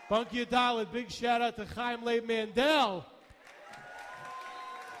 Bunky Dalit, big shout out to Chaim Leib Mandel.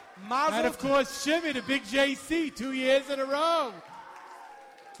 And of course, Shimmy, the big JC, 2 years in a row.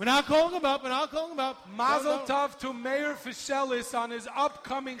 When I'll call him up. Mazel tov to Meir Fischelis on his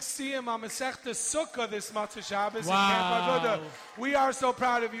upcoming Siyum on Masechta Sukkah this Matzah Shabbos in Camp Agudah. We are so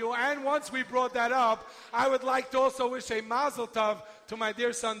proud of you. And once we brought that up, I would like to also wish a Mazel tov to my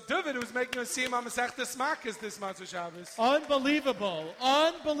dear son David, who's making a Siyum on Masechta Smakis this Matzah Shabbos. Unbelievable.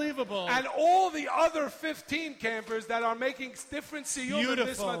 And all the other 15 campers that are making different Siyum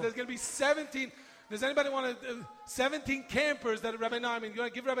this month. There's going to be 17. Does anybody want 17 campers that Rabbi Naaman, you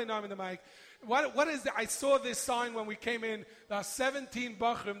want to give Rabbi Naaman the mic? What is that? I saw this sign when we came in. There are 17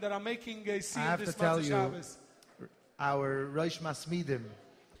 Bachrim that are making a Siyum this Matzah Shabbos. Our Rosh Masmidim,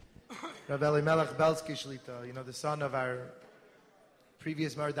 Rabbi Elimelech Belsky Shlita, the son of our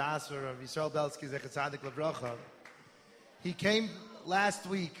previous Murda Asur of Yisrael Belsky Zechat Tzadik Levracha. He came last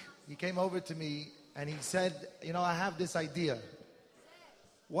week. He came over to me and he said, I have this idea.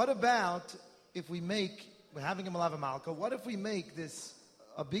 What about if we're having a Malava Malka, what if we make this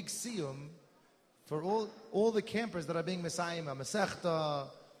a big siyum for all the campers that are being Messiah, a Masechta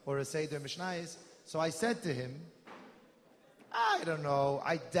or a Seder Mishnayis? So I said to him, I don't know,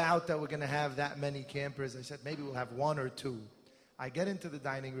 I doubt that we're going to have that many campers. I said, maybe we'll have one or two. I get into the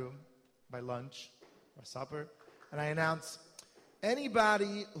dining room by lunch or supper, and I announce,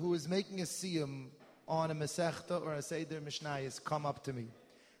 anybody who is making a siyum on a Masechta or a Seder Mishnayis, come up to me.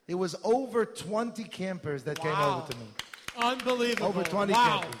 It was over 20 campers that came over to me. Unbelievable. Over 20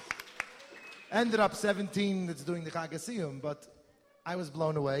 campers. Ended up 17 that's doing the Chag HaSiyum, but I was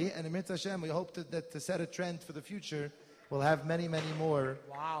blown away. And in Mitzvah Hashem, we hope that to set a trend for the future, we'll have many, many more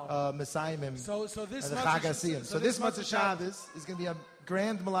Messiahim so this the Chag HaSiyum. So this Matzah Shabbos is going to be a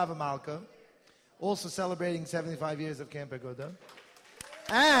grand Malava Malka, also celebrating 75 years of Camp Agudah.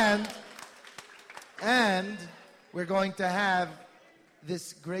 And we're going to have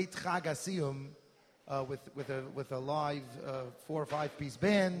this great Chag HaSiyum with a live 4 or 5 piece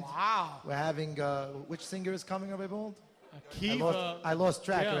band. Wow! We're having which singer is coming, Rabbi Bold? Akiva. I lost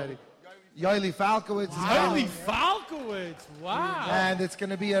track already. Yoely Falkowitz. Yoely Falkowitz. Wow! And it's going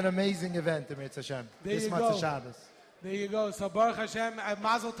to be an amazing event, Emir Hashem. This Matzah Shabbos. There you go. So Baruch Hashem,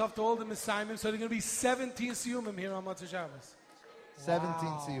 Mazel Tov to all the Messiahs. So there are going to be 17 Siyumim here on Matzah Shabbos. 17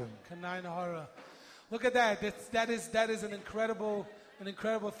 Siyum. Kanai Nahara. Look at that. That is an incredible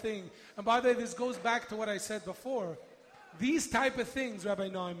thing. And by the way, this goes back to what I said before. These type of things, Rabbi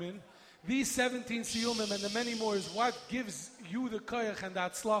Neumann, these 17 siyumim and the many more is what gives you the koyach and the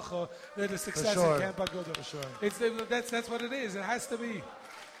atzlacha, the success in Camp Agudah. For sure. That's what it is. It has to be.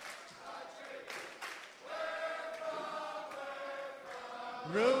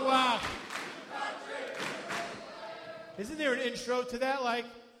 Ruach. Isn't there an intro to that? Like,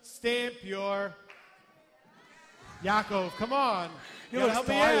 stamp your... Yaakov, come on. You gotta help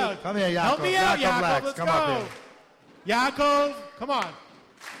me out. Come here, Yaakov. Help me out, Yaakov. Let's come go. Up here. Yaakov, come on.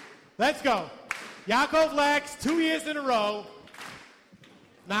 Let's go. Yaakov Lex, 2 years in a row.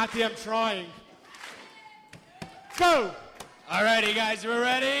 Nati, I'm trying. Let's go. All righty, guys, we're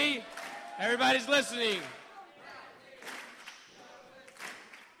ready. Everybody's listening.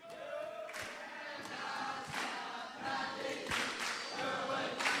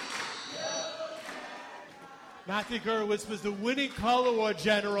 Nati Gurwitz was the winning color war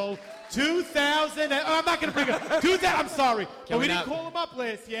general 2000. I'm not going to bring him. 2000. I'm sorry, but we didn't call him up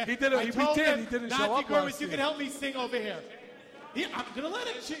last year. He did. He didn't show up. Nati Gurwitz, you can help me sing over here. I'm going to let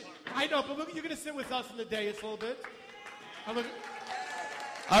him. I know, but you're going to sit with us in the dais a little bit.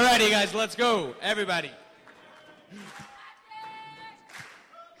 All righty, guys, let's go, everybody.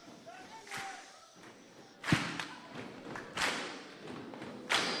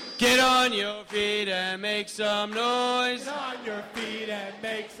 Get on your feet and make some noise. Get on your feet and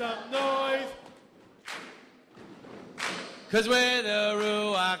make some noise. 'Cause we're the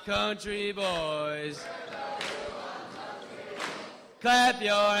Ruach Country Boys. Clap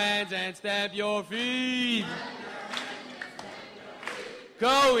your hands and stamp your feet.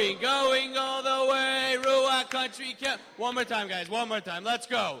 Going all the way, Ruach Country Camp. One more time, guys, one more time. Let's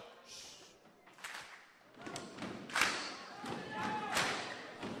go.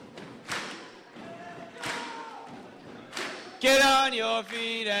 Get on your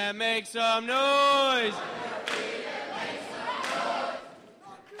feet and make some noise.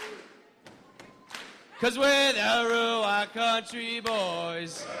 'Cause we're the Ruach Country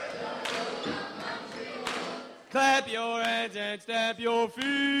Boys. Clap your hands and stamp your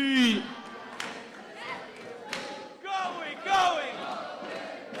feet. Going.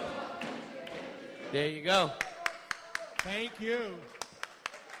 There you go. Thank you.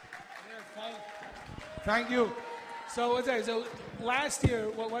 Thank you. So what's that? So last year,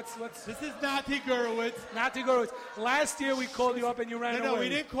 what's This is Nati Gurewitz. Nati Gurewitz. Last year we called you up and you ran away. No, we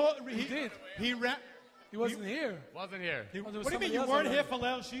didn't call. He did. He ran. He wasn't here. Wasn't here. What do you mean you weren't here for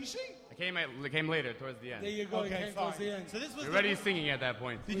Leil Shishi? I came later, towards the end. There you go. Okay, he came fine. towards the end. So this was You're already singing at that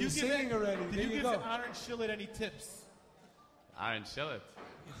point. Did you give singing already? Did There you you give go. Aaron Shillet any tips? Aaron Shillet.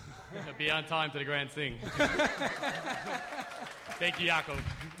 Be on time to the grand sing. Thank you, Yaakov.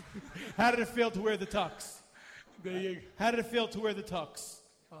 How did it feel to wear the tux? There you go. How did it feel to wear the tux?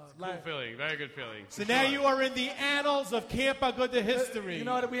 Cool feeling, very good feeling. So now you are in the annals of Camp Agudah history. You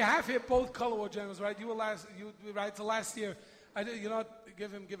know what? We have here both color war generals, right? You were right. So last year, you know what? Give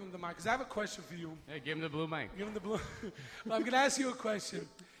him the mic. Because I have a question for you. Yeah, give him the blue mic. Give him the blue. Well, I'm going to ask you a question.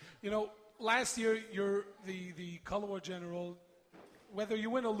 You know, last year you're the color war general. Whether you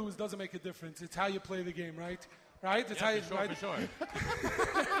win or lose doesn't make a difference. It's how you play the game, right? Right? It's how you for sure.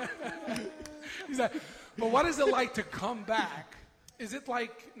 He's like, but what is it like to come back? Is it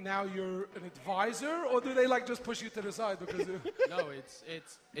like now you're an advisor, or do they like just push you to the side because? No,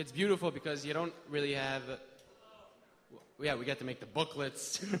 it's beautiful because you don't really have. Yeah, we get to make the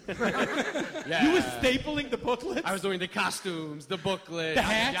booklets. Yeah. You were stapling the booklets? I was doing the costumes, the booklet. The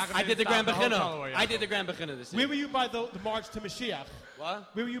hats? I did the Grand Beginner. I did the Grand Beginner this year. Where were you by the March to Mashiach? What?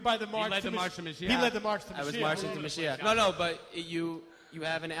 Where were you by the March led to the March to Mashiach. He led the March to Mashiach. I was marching to Mashiach. No, but you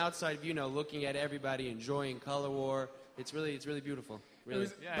have an outside view, looking at everybody, enjoying color war. It's really beautiful. Really.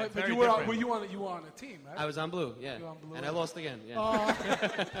 But you were on a team, right? I was on blue, yeah. You were on blue, and I lost again, yeah.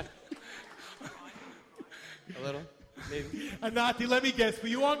 A little, maybe. Anati, let me guess. Were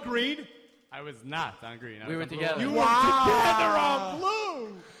you on green? I was not on green. We were together. You were together on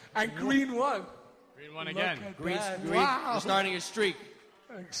blue. And green won. Green won again. Green Wow. is starting a streak.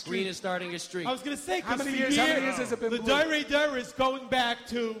 Green is starting a streak. I was going to say, How because many years has it been the blue? Dare is going back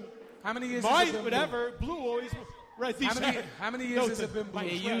to How many years my, has it been whatever, blue always, right, How many years has it been blue?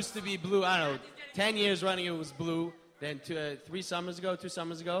 It used to be blue, I don't know, 10 years running it was blue. Then 2 summers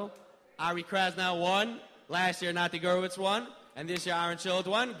ago, Ari Krasnow won. Last year, Nati Gurewitz won. And this year, Aaron Shillet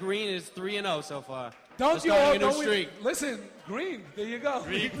won. Green is 3-0 so far. Don't you all starting a new know streak. Listen, green. There you go.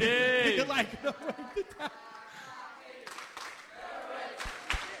 Green King. You're like, no,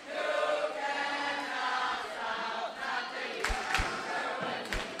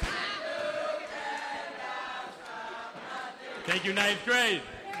 Thank you, ninth grade.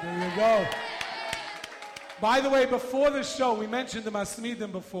 There you go. By the way, before the show, we mentioned the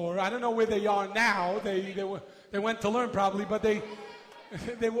Masmidim before. I don't know where they are now. They went to learn probably, but they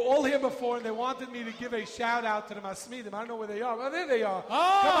were all here before, and they wanted me to give a shout out to the Masmidim. I don't know where they are. Oh, there they are.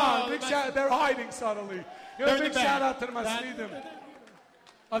 Oh, come on, big shout. They're hiding subtly. Give a big shout out to the Masmidim.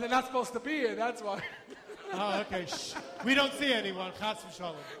 Oh, they're not supposed to be here. That's why. Oh, okay. Shh. We don't see anyone. Chas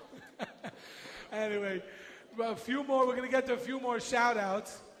v'shalom. Anyway, a few more. We're going to get to a few more shout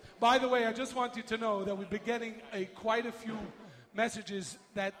outs. By the way, I just want you to know that we've been getting quite a few messages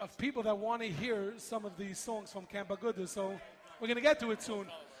of people that want to hear some of these songs from Camp Agudah. So we're going to get to it soon.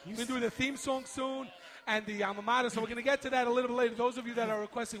 We're going to do the theme song soon and the alma mater. So we're going to get to that a little bit later. Those of you that are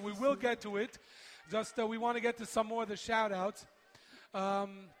requesting, we will get to it. Just we want to get to some more of the shout outs.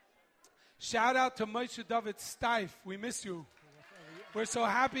 Shout out to Moshe David Steif. We miss you. We're so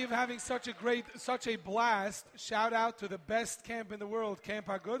happy of having such a blast. Shout out to the best camp in the world, Camp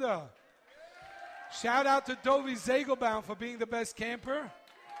Agudah. Shout out to Dovi Zagelbaum for being the best camper.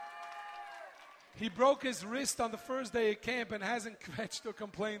 He broke his wrist on the first day of camp and hasn't kvetched or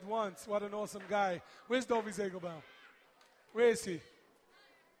complained once. What an awesome guy. Where's Dovi Zagelbaum? Where is he?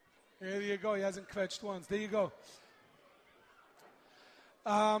 There you go. He hasn't kvetched once. There you go.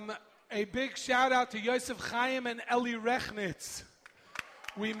 A big shout out to Yosef Chaim and Eli Rechnitz.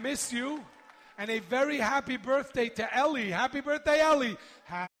 We miss you. And a very happy birthday to Eli. Happy birthday, Eli.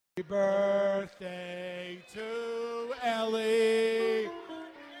 Happy birthday to Eli.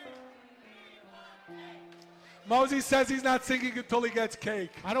 Mosey says he's not singing until he gets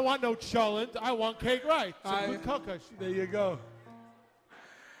cake. I don't want no cholent. I want cake right. Good kokosh. There you go.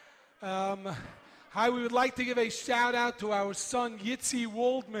 Hi, we would like to give a shout out to our son Yitzi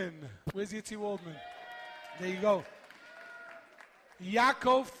Waldman. Where's Yitzi Waldman? There you go.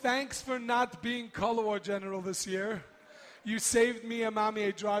 Yaakov, thanks for not being color war general this year. You saved me and Mommy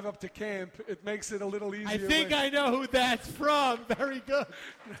a drive up to camp. It makes it a little easier. I think I know who that's from. Very good.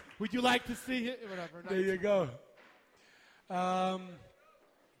 Would you like to see it? Whatever. There you go.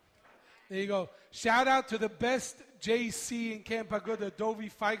 There you go. Shout out to the best JC in Camp Agudah,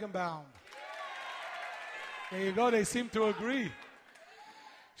 Dovi Feigenbaum. There you go. They seem to agree.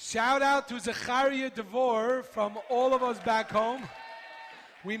 Shout out to Zachariah Devor from all of us back home.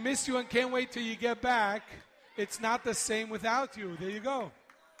 We miss you and can't wait till you get back. It's not the same without you. There you go.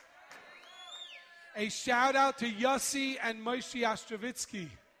 A shout out to Yossi and Moshe Ostrovitsky.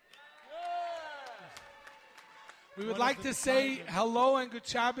 We would like to say hello and good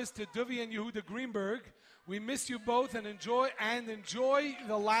Shabbos to Duvi and Yehuda Greenberg. We miss you both and enjoy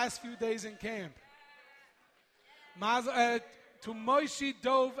the last few days in camp. To Moshe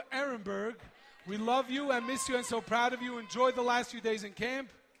Dov Ehrenberg, we love you and miss you and so proud of you. Enjoy the last few days in camp.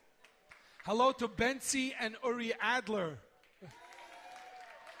 Hello to Bentzi and Uri Adler.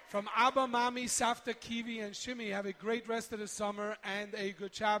 From Abba, Mami, Safta, Kiwi, and Shimi, have a great rest of the summer and a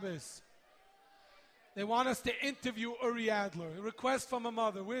good Shabbos. They want us to interview Uri Adler. A request from a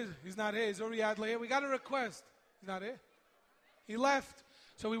mother. He's not here. Is Uri Adler here? We got a request. He's not here. He left.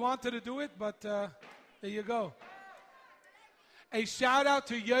 So we wanted to do it, but there you go. A shout out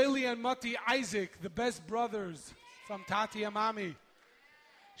to Yoely and Mati Isaac, the best brothers from Tati Amami.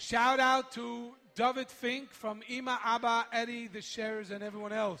 Shout out to David Fink from Ima, Abba, Eddie, the Shares, and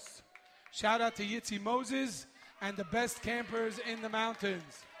everyone else. Shout out to Yitzi Moses and the best campers in the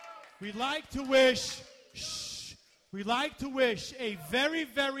mountains. We'd like to wish a very,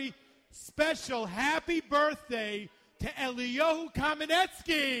 very special happy birthday to Eliyahu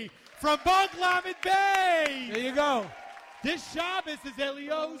Kamenetsky from Bunk Lamed Bay. There you go. This Shabbos is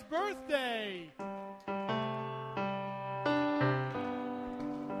Eliyahu's birthday.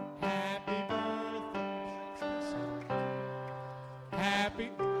 Happy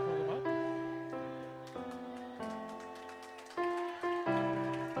birthday.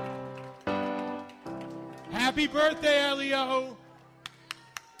 Happy birthday, Eliyahu.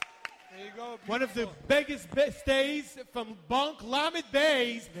 There you go. One of the biggest stays from Bunk Lamed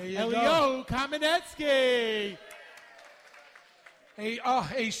Bays, Eliyahu Kamenetsky.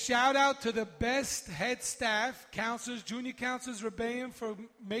 A shout out to the best head staff, counselors, junior counselors, Rebbeim, for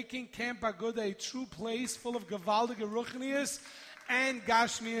making Camp Agudah a true place full of Gavaldige Ruchnius and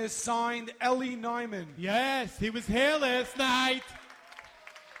Gashmias, signed Eli Neumann. Yes, he was here last night.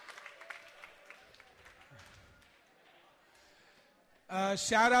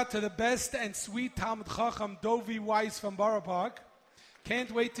 Shout out to the best and sweet Talmud Chacham Dovi Weiss from Borough Park.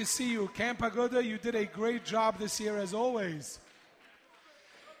 Can't wait to see you. Camp Agudah, you did a great job this year as always.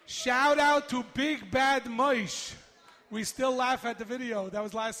 Shout out to Big Bad Moish. We still laugh at the video. That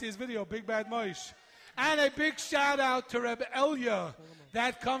was last year's video, Big Bad Moish. And a big shout out to Reb Elia.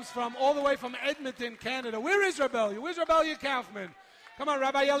 That comes from all the way from Edmonton, Canada. Where is Reb Elia? Where's Reb Elia Kaufman? Come on,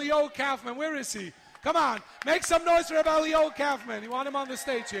 Rabbi Elio Kaufman. Where is he? Come on. Make some noise for Reb Elio Kaufman. You want him on the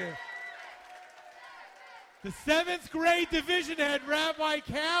stage here. The 7th grade division head, Rabbi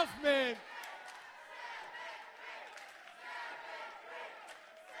Kaufman.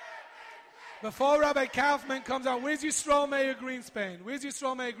 Before Rabbi Kaufman comes out, where's Yisrael Meir Greenspan? Where's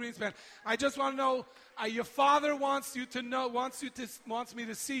Yisrael Meir Greenspan? I just want to know, your father wants me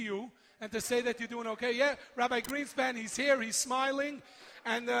to see you and to say that you're doing okay. Yeah, Rabbi Greenspan, he's here, he's smiling,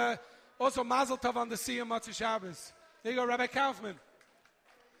 and also Mazel Tov on the Siyum Matzah Shabbos. There you go, Rabbi Kaufman.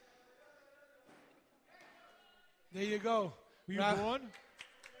 There you go. Were you born?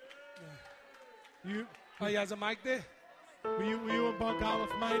 Yeah. Oh, he has a mic there? Were you in Bunk Aleph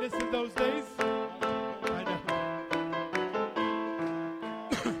Minus in those days? I know.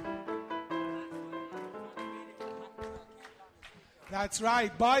 That's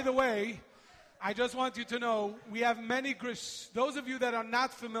right. By the way, I just want you to know, we have many, those of you that are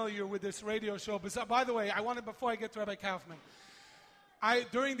not familiar with this radio show, by the way, before I get to Rabbi Kaufman,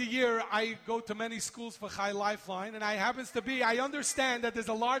 during the year, I go to many schools for Chai Lifeline, and I understand that there's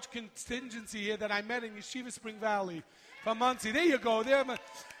a large contingency here that I met in Yeshiva Spring Valley from Muncie. There you go. There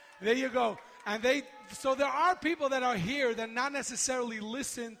you go. And so there are people that are here that not necessarily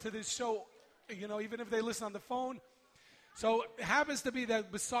listen to this show, even if they listen on the phone. So it happens to be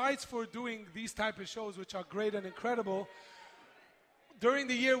that besides for doing these type of shows, which are great and incredible, during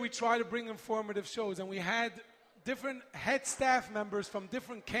the year we try to bring informative shows, and we had different head staff members from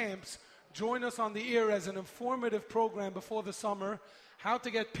different camps join us on the air as an informative program before the summer, how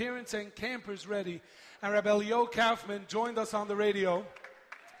to get parents and campers ready. And Rabbi Leo Kaufman joined us on the radio.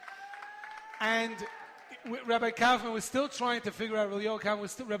 And Rabbi Kaufman was still trying to figure out,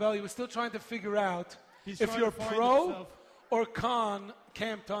 Rabbi was still trying to figure out if you're pro or con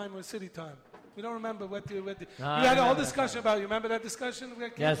camp time or city time. We don't remember what we had a whole discussion about it. You remember that discussion?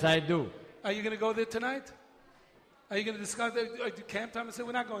 Yes, I do. Are you going to go there tonight? Are you going to discuss camp time? I said,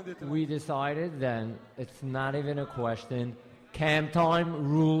 we're not going there tonight. We decided then it's not even a question. Camp time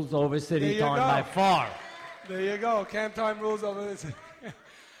rules over city time by far. There you go. Camp time rules over this.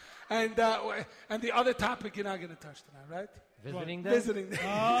 And the other topic you're not going to touch tonight, right? Visiting day? Visiting day.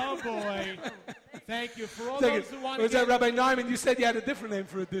 Oh, boy. Thank you. For all those who want to Was that Rabbi Nyman? You said you had a different name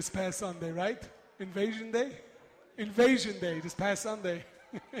for it this past Sunday, right? Invasion Day? Invasion Day, this past Sunday.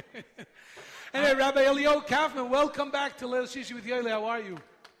 Anyway, Rabbi Elio Kaufman, welcome back to Leil Shishi with Yoely. How are you?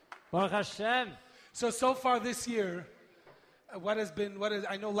 Baruch Hashem. So far this year, I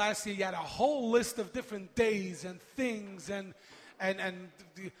know last year you had a whole list of different days and things and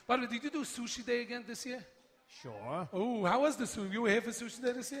by the way, did you do Sushi Day again this year? Sure. Oh, how was the sushi? You were here for Sushi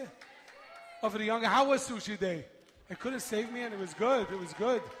Day this year? Oh, for the younger, how was Sushi Day? It could have saved me and it was good. It was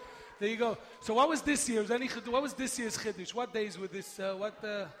good. There you go. So what was this year's? What was this year's Chiddush? What days were this?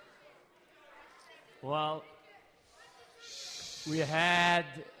 Well, we had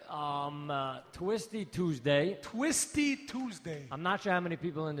Twisty Tuesday. Twisty Tuesday. I'm not sure how many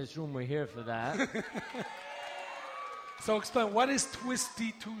people in this room were here for that. So explain, what is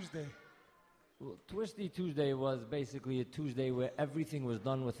Twisty Tuesday? Well, Twisty Tuesday was basically a Tuesday where everything was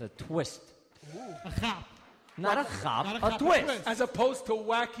done with a twist. A chop. Not a chop, a twist. As opposed to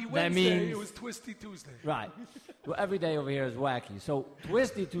Wacky Wednesday, it was Twisty Tuesday. Right. Well, every day over here is wacky. So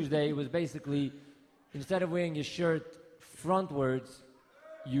Twisty Tuesday was basically, instead of wearing your shirt frontwards,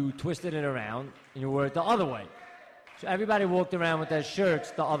 you twisted it around and you wore it the other way. So everybody walked around with their shirts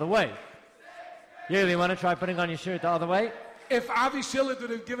the other way. You want to try putting on your shirt the other way? If Avi Shillett would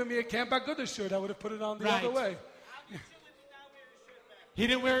have given me a Camp Agudah shirt, I would have put it on the other way. He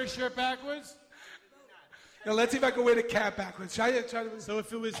didn't wear his shirt backwards? Now let's see if I can wear the cap backwards. Try to. So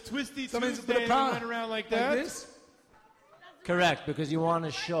if it was Twisty Somebody's Tuesday put a and went around like that? this? Correct, because you want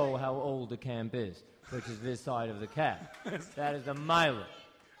to show how old the camp is, which is this side of the cap. That is the miler.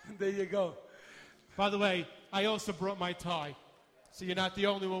 There you go. By the way, I also brought my tie. So you're not the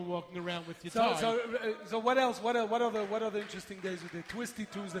only one walking around with your tie. So what else? What other interesting days were there? Twisty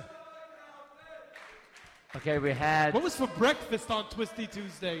Tuesday. Okay, we had... What was for breakfast on Twisty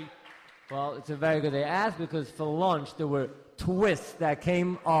Tuesday? Well, it's a very good day. Ask because for lunch there were twists that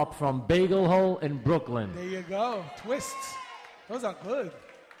came up from Bagel Hole in Brooklyn. There you go. Twists. Those are good.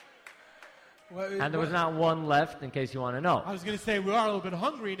 And there was not one left, in case you want to know. I was going to say we are a little bit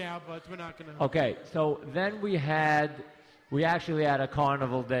hungry now, but we're not going to... Okay, so then we actually had a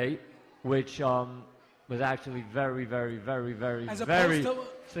carnival day, which was actually very, very, very, very, very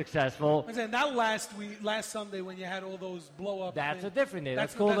successful. Not last Sunday when you had all those blow-up That's things. a different day.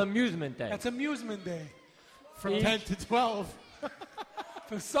 That's called Amusement Day. That's Amusement Day. From 10 to 12.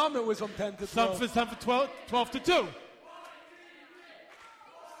 For some, it was from 10 to 12. Some for 12 to 2.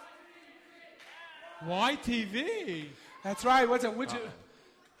 YTV. That's right. What's it?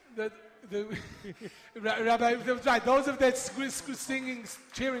 Rabbi, that's right. Those of that singing,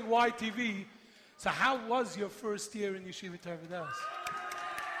 cheering YTV. So how was your first year in Yeshiva Torah?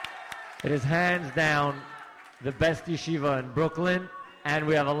 It is hands down the best yeshiva in Brooklyn, and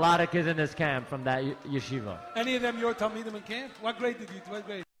we have a lot of kids in this camp from that yeshiva. Any of them your Talmidim in camp? What grade did you do? What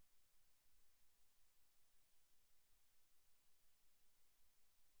grade?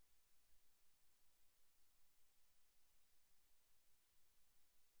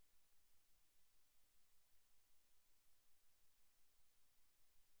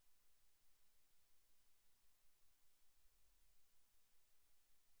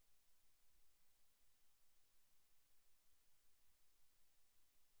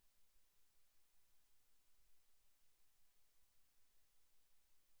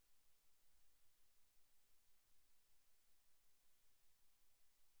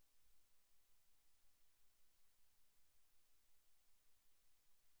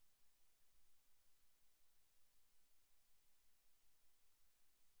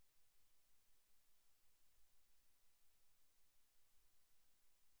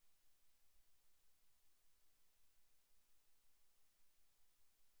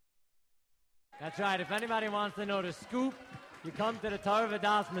 That's right. If anybody wants to know the scoop, you come to the Torah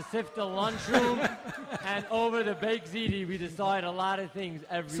V'das Masifta lunchroom, and over the Bake Ziti, we decide a lot of things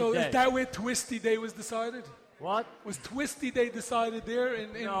every day. So is that where Twisty Day was decided? What? Was Twisty Day decided there?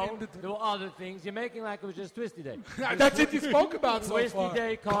 No, there were other things. You're making like it was just Twisty Day. That's it you spoke about so Twisty far.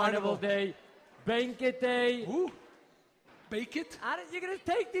 Day, Carnival Day, Banquet Day. Ooh. Bake it? You're going to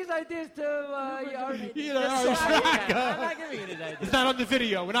take these ideas to your army. I'm not giving you these ideas. It's not on the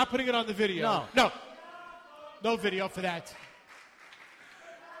video. We're not putting it on the video. No video for that.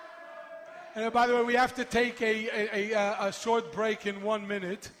 And by the way, we have to take a short break in 1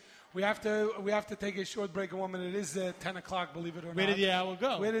 minute. We have to take a short break in 1 minute. It is 10 o'clock, believe it or not. Where did the hour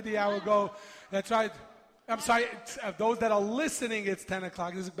go? Where did the hour go? That's right. I'm sorry. Those that are listening, it's 10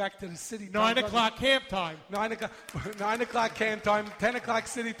 o'clock. This is back to the city time. 9 o'clock camp time. 9 o'clock camp time, 10 o'clock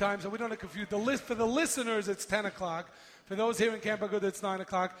city time, so we don't confuse. For the listeners, it's 10 o'clock. For those here in Camp Agudah, it's 9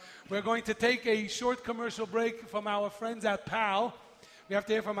 o'clock. We're going to take a short commercial break from our friends at PAL. We have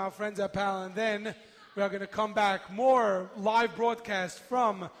to hear from our friends at PAL, and then we are going to come back. More live broadcast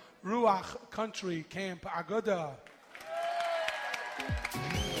from Ruach Country Camp Agudah.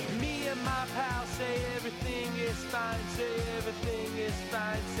 Me and my pal say everything is fine, say everything is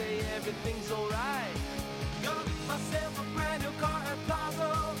fine, say everything's alright. Got myself a brand new car at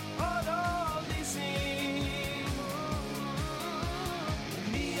Plaza Auto Leasing.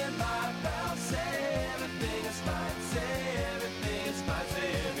 Me and my pal say everything is fine, say everything is fine,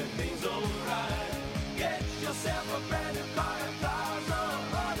 say everything's alright. Get yourself a brand new car at Plaza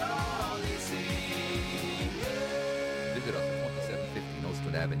Auto Leasing. Visit us at 2750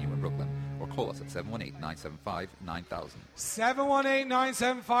 Nostrand Avenue in Brooklyn, or call us at 718-975-9000.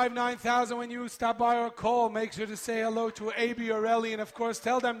 718-975-9000. When you stop by or call, make sure to say hello to A.B. Orelli, and of course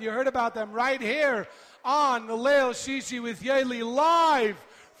tell them you heard about them right here on the Leil Shishi with Yoely, live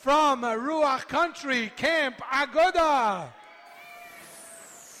from Ruach Country Camp Agudah.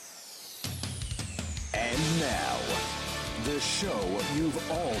 And now, the show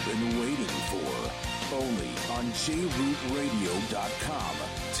you've all been waiting for. Only on JRootRadio.com.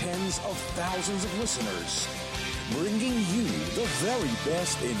 Tens of thousands of listeners. Bringing you the very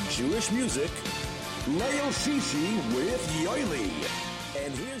best in Jewish music. Leil Shishi with Yoely.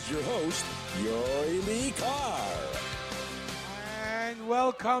 And here's your host, Yoely Carr. And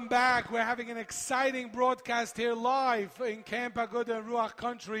welcome back. We're having an exciting broadcast here live in Camp Agudah and Ruach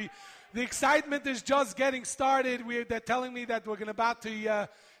Country. The excitement is just getting started. They're telling me that we're about to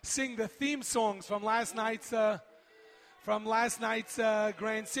sing the theme songs from last night's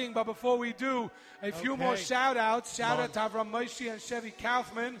Grand Sing. But before we do, a few more shout-outs. Shout-out to Avram Moshe and Chevy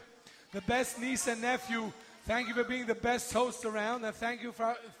Kaufman, the best niece and nephew. Thank you for being the best host around. And thank you,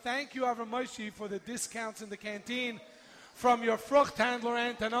 Avram Moshe, for the discounts in the canteen from your frucht handler,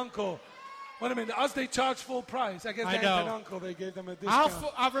 aunt and uncle. Wait a minute, us they charge full price. I guess aunt and uncle, they gave them a discount.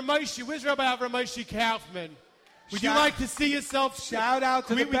 Avram Moshe, where's Rabbi Avram Moshe Kaufman? Would you like to see yourself? Shout out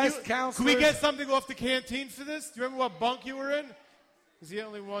to the best counselors. Can we get something off the canteen for this? Do you remember what bunk you were in? He's the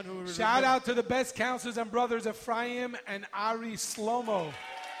only one who... Shout out to the best counselors and brothers, Ephraim and Ari Shlomo.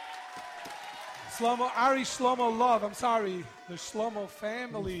 Ari Shlomo Love, I'm sorry. The Shlomo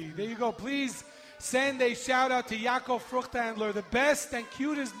family. There you go. Please send a shout out to Yaakov Fruchthandler, the best and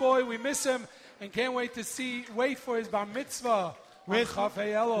cutest boy. We miss him and can't wait for his bar mitzvah. With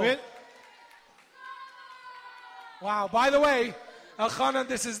Wow, by the way, Elchanan,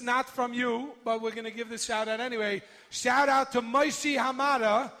 this is not from you, but we're going to give this shout out anyway. Shout out to Moshe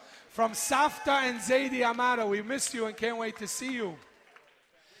Hamada from Safta and Zaidi Hamada. We miss you and can't wait to see you.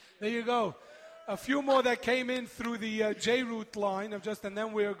 There you go. A few more that came in through the JRoot line and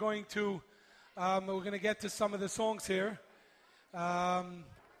then we're going to get to some of the songs here. A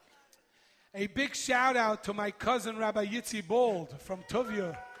big shout out to my cousin Rabbi Yitzi Bold from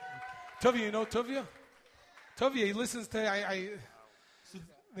Tuvia. Tuvia, you know Tuvia? Tuvia, he listens to.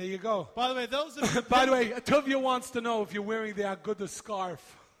 There you go. By the way, Tuvia wants to know if you're wearing the Agudah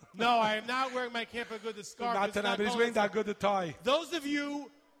scarf. No, I am not wearing my Camp Agudah scarf. Not tonight, but he's wearing the Agudah tie. Those of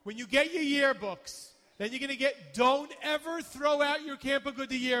you, when you get your yearbooks, then you're going to don't ever throw out your Camp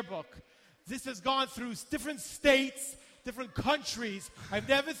Agudah yearbook. This has gone through different states, different countries. I've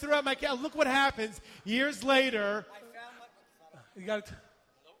never thrown out my. Look what happens years later. You got it.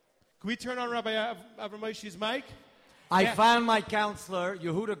 Can we turn on Rabbi Avram Moshe's mic? I found my counselor,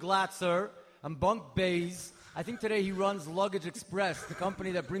 Yehuda Glatzer, on bunk bays. I think today he runs Luggage Express, the company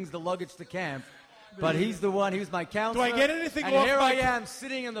that brings the luggage to camp. But he's the one, he was my counselor. Do I get anything and off here my... I am,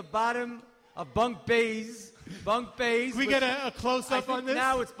 sitting in the bottom of bunk bays. Bunk bays. Can we get a close-up on this?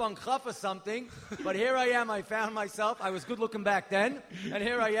 Now it's bunk chuff or something. But here I am, I found myself. I was good looking back then. And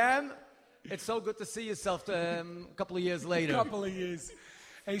here I am. It's so good to see yourself a couple of years later. A couple of years.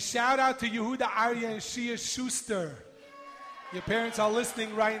 A shout out to Yehuda Arya and Shia Schuster. Your parents are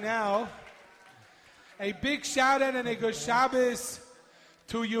listening right now. A big shout out and a good Shabbos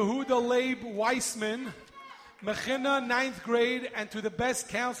to Yehuda Leib Weissman, Mechina 9th grade, and to the best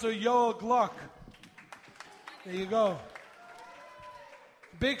counselor, Yoel Gluck. There you go.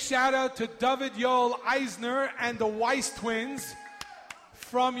 Big shout out to David Yoel Eisner and the Weiss twins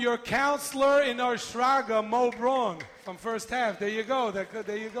from your counselor in our Shraga, Mo Braun, from first half. There you go.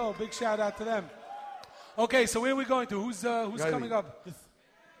 There you go. Big shout out to them. Okay, so where are we going to? Who's coming up?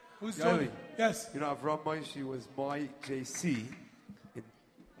 Who's Yoely, joining? Yes. You know, Avram Moshe was my JC in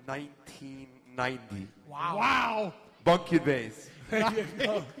 1990. Wow. Bunked base. There you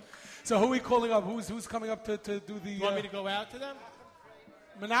go. So who are we calling up? Who's coming up to do the... You want me to go out to them?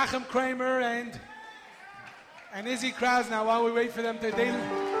 Menachem Kramer and Izzy Krasnow while we wait for them to...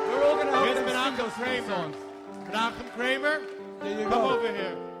 We're all going to help them Menachem Kramer. Menachem Kramer, there you come go. over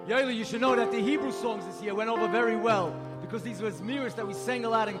here. Yoely, you should know that the Hebrew songs this year went over very well because these were mirrors that we sang a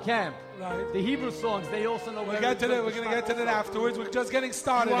lot in camp. Right. The Hebrew songs, they also know We're going to get to that afterwards. We're just getting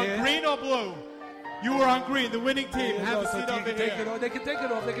started You want here. green or blue? You were on green, the winning team. There you Have go. a So seat you over can take here. it off. They can take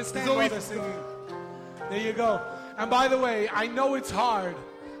it off. They can stand There's while always- they're singing. There you go. And by the way, I know it's hard.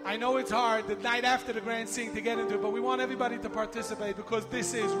 I know it's hard the night after the Grand Sing to get into it, but we want everybody to participate because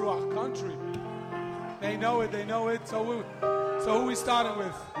this is Ruach country. They know it. They know it. So who are we starting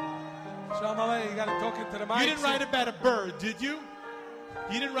with? Shalom Aleichem. You got to talk into the mic. You didn't write about a bird, did you?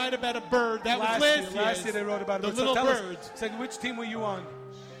 You didn't write about a bird. That was last year. Last year they wrote about the it. little so birds. So which team were you on?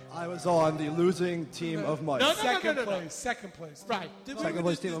 I was on the losing team of Mike. Second place. Second place. Right. Second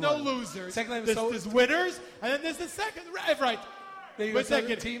place team There's of no mine. losers. Second place, There's winners, and then there's the second. Right. There you Wait go. So a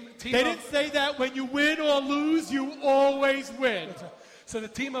second. team They of- didn't say that when you win or lose, you always win. So the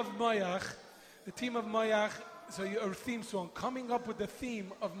team of Mayach, so your theme song, coming up with the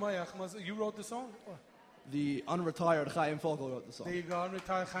theme of Mayach, you wrote the song? Or? The unretired Chaim Fogel wrote the song. There you go,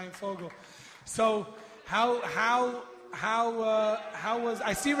 unretired Chaim Fogel. So how was,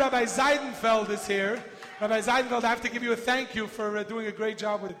 I see Rabbi Zeidenfeld is here. Rabbi Zeidenfeld, I have to give you a thank you for doing a great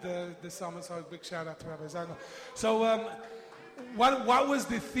job with the summer, so a big shout out to Rabbi Zeidenfeld. So what was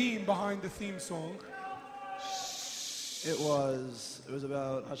the theme behind the theme song? It was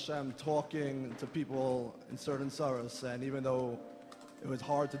about Hashem talking to people in certain sorrows, and even though it was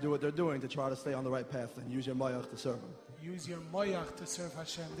hard to do what they're doing, to try to stay on the right path and use your mayach to serve Him. Use your moyach to serve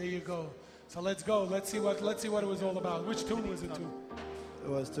Hashem. There you go. So let's go. Let's see what it was all about. Which tune was it to? It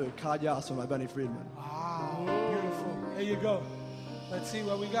was to Kad Yasser by Benny Friedman. Ah, beautiful. There you go. Let's see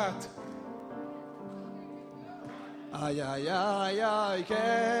what we got. Ay, ay, ay, ay,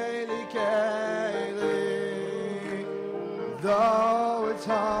 Kaylee, Kaylee, though it's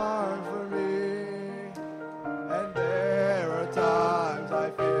hard for me, and there are times I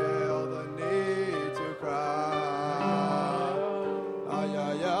feel the need to cry. Ay,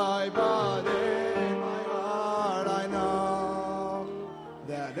 ay, ay, but in my heart I know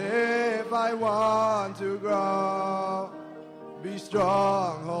that if I want to grow, be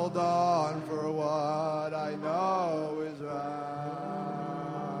strong, hold on for what I know is right.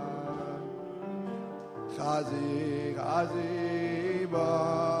 Chazi, chazi,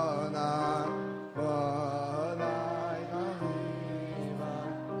 bonai, bonai, chazi,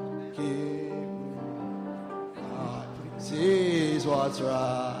 keep sees what's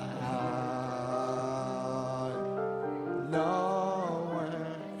right. Nowhere.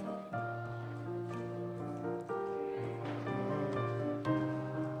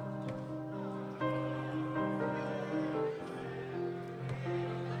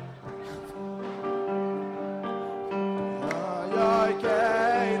 Ay,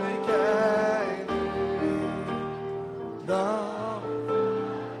 Kaylee, Kaylee, no.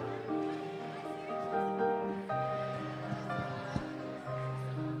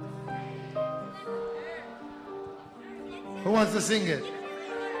 Who wants to sing it?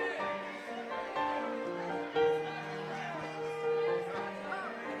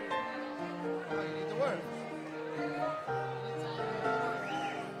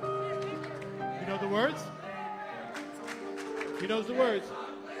 You know the words? He knows the words.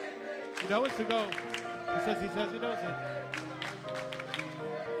 You know it, so go. He says he knows it.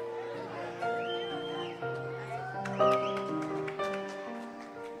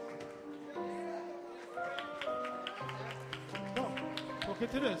 Go. Look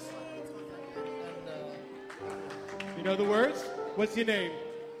into this. You know the words? What's your name?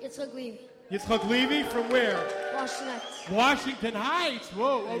 Yitzchak Levy. Yitzchak Levy from where? Washington Heights. Washington Heights.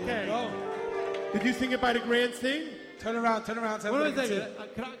 Whoa, okay. Did you sing it by the Grand Sing? Turn around. So What was everybody that? can see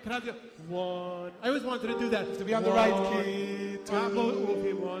it. Can I do one? I always wanted to do that. To be on the right key.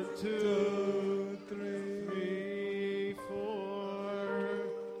 Okay, 1, 2, 3, 4.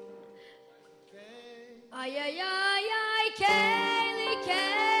 Ay, ay, ay, ay, Kaylee,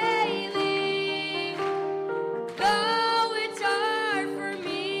 Kaylee. Though it's hard for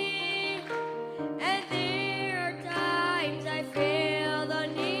me, and there are times I feel the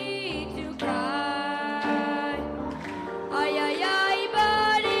need to cry. Ay, ay, ay,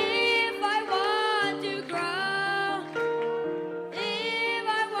 but if I want to grow, if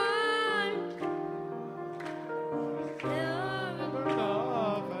I want,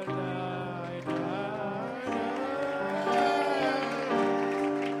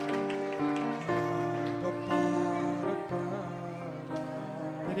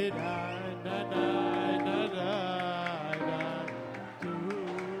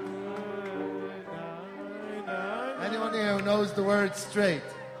 one here who knows the word straight?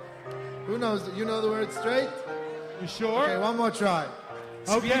 Who knows? You know the word straight? You sure? Okay, one more try.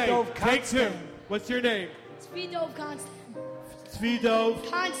 Okay, take two. What's your name? Svidov Constant. Svidov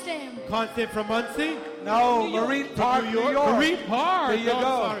Constant. Constant from Muncie? No, Marine Park, New York. Marine Park. There you Oh, go.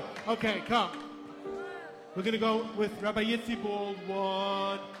 sorry. Okay, come. We're going to go with Rabbi Yitzi Bald.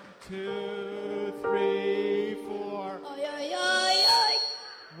 1, 2, 3, 4. Oy, oy, oy, oy.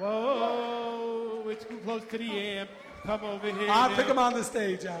 Whoa, it's too close to the amp. Come over here. I'll now. pick him on the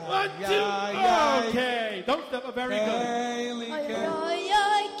stage. 1, 2, okay. Don't step up. Very good. Kaylee, Oy, Kaylee. oy,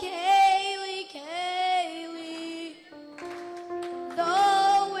 oy, Kaylee, Kaylee.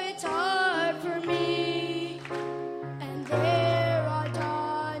 Though it's hard for me, and there are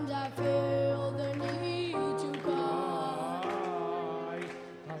times I feel the need to cry.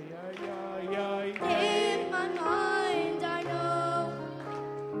 In my mind, I know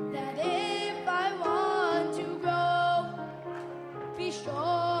that if I want to grow, be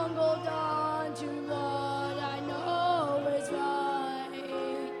strong, hold on to what I know is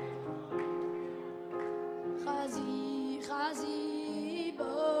right. Chazi, chazi,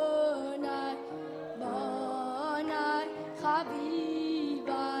 bonai, bonai,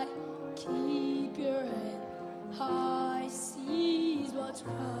 chavivi, keep your head high, seize what's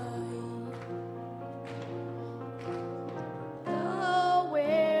right. Know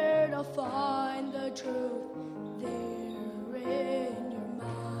where to find the truth there in your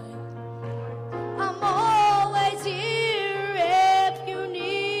mind. I'm always here if you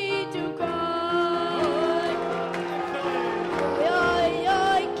need to cry. Oy,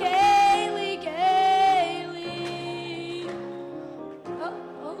 oy, Kaylee, Kaylee.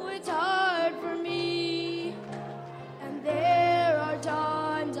 Oh, it's hard for me, and there are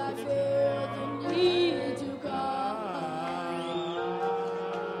times I feel the need to cry.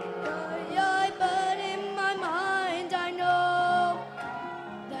 Oy, oy, but in my mind I know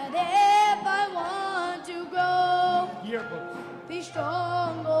that if I want to grow, be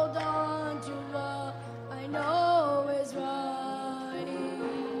strong, hold on to what I know is right.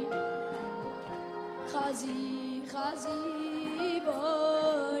 Chazi, chazi,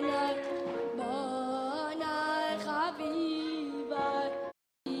 bonai, bonai, chavivi.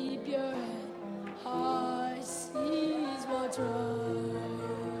 Keep your head high, seize what's right.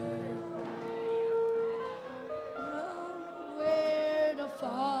 Know where to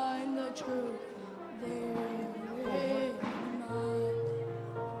find the truth there in mind.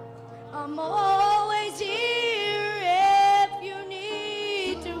 I'm always here if you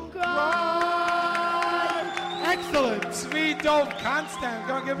need to cry. Excellent. Sweet dope, Constant.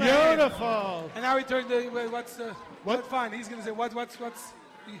 Go give him a hand. Beautiful. And now he turned to, wait, what's the, what? Fine, he's going to say, what's.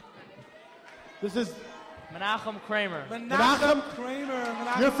 This is Menachem Kramer. Menachem Kramer.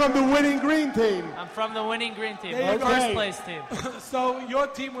 Menachem You're from the winning green team. I'm from the winning green team, There you the go. first place team. So your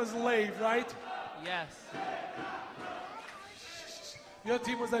team was Lave, right? Yes. Your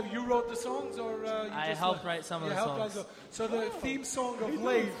team was Lave. You wrote the songs, or you I just helped write some of you the helped songs. write So the theme song of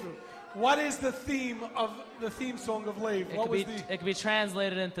Lave. What is the theme song of Lave? It What could, was be, the? it could be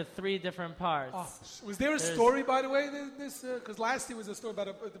translated into 3 different parts. Was there a There's- story, by the way? This because last year was a story about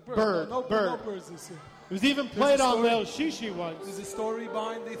the bird. Bird, No bird. birds this year. It was even There's played a on story- Lil Shishi once. There's a story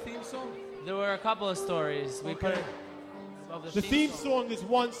behind the theme song. There were a couple of stories. We put Okay. it of The theme song is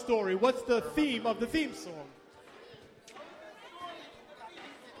one story. What's the theme of the theme song?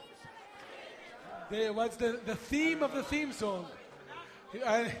 What's the theme of the theme song?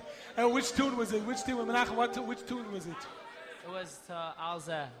 And which tune was it? Which tune? Menachem, which tune was it? It was to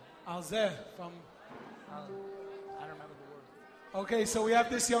Alzeh. Alzeh from. I don't remember the word. Okay, so we have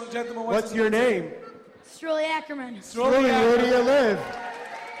this young gentleman. What's your name? Strully Ackerman. Strully, where do you live?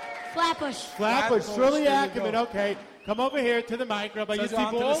 Flatbush. Flatbush. Strully there you Ackerman. go. Okay. Come over here to the mic, Rabbi So Yitzi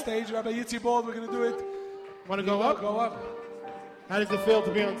onto the Ball. stage, Rabbi Yitzi Ball. We're going to do it. Want to go up? Go up. How does it feel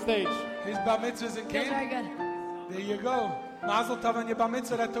to be on stage? His bar mitzvahs in Feels very camp. good. There you go. Mazel tov on your bar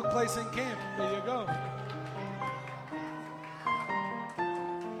mitzvah that took place in camp. There you go.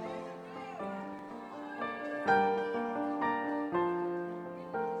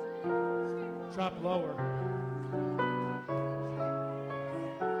 Drop lower.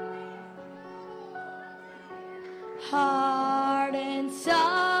 Heart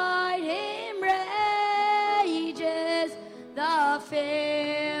inside him rages, the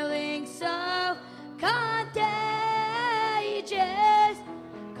feeling so contagious,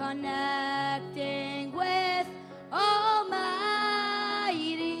 connecting with Almighty.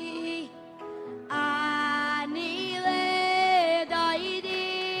 Ani ledaidi.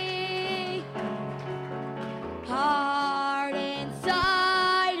 Heart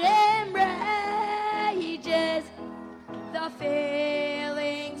inside him rages,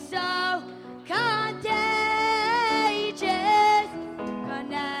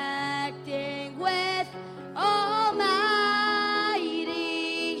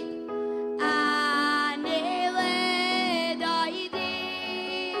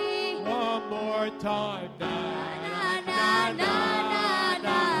 One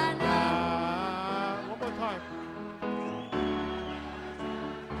more time.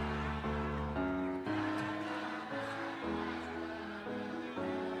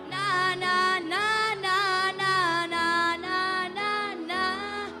 Na na na na na na na na na.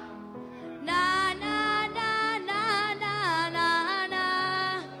 Na na na na na na na.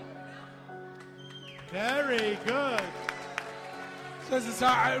 Very good. Says it's,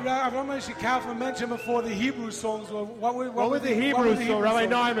 Rabbi Kaufman mentioned before the Hebrew songs. What were the Hebrew songs, Rabbi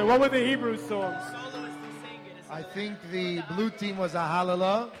Neumann? What were the Hebrew songs? I think the blue team was a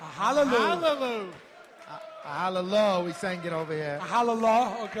hallelujah. A hallelujah. Hallelujah. A hallelujah. We sang it over here. A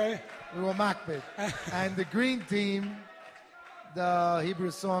hallelujah. Okay. We were makbid. And the green team, the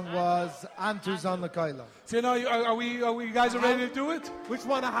Hebrew song was Antuzan Lakaila. So you know, are we guys ready to do it? Which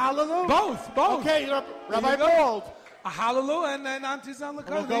one? A hallelujah? Both. Okay, Rabbi Bald. A hallelujah and then Antizan Lakaila.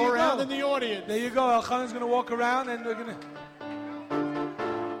 We'll go around in the audience. There you go. Elchanan's going to walk around and we're going to...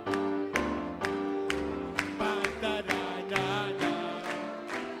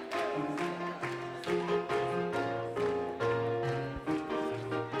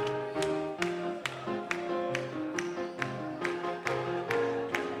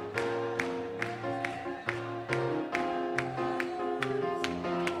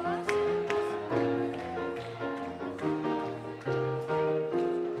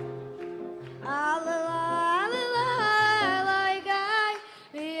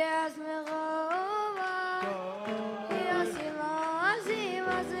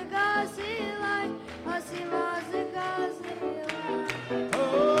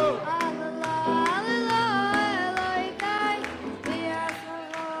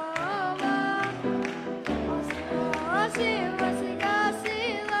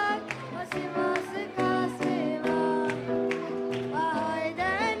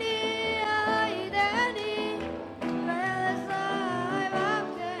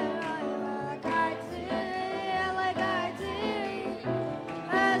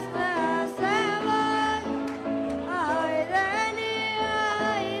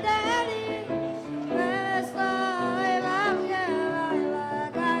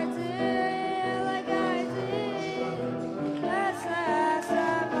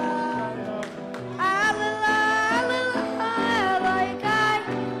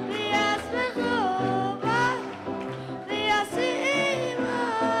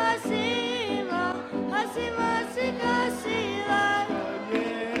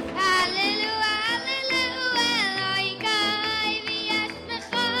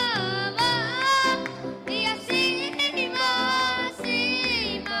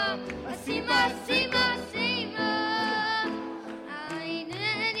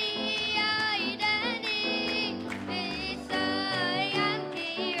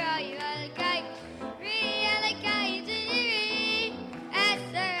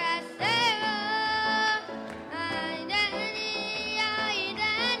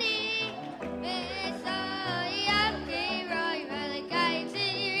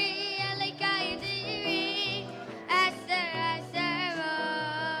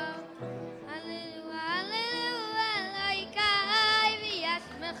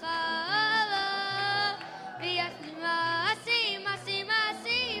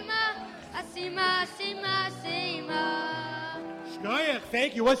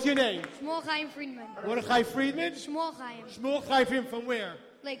 Thank you. What's your name? Shmuel Chaim Friedman. Mordechai Friedman? Shmuel Chaim. Shmuel Chaim from where?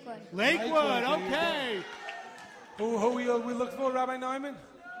 Lakewood. Lakewood, okay. Who we look for, Rabbi Neumann?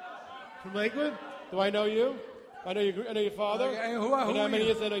 From Lakewood? Do I know you? I know your father. Okay, who are many you?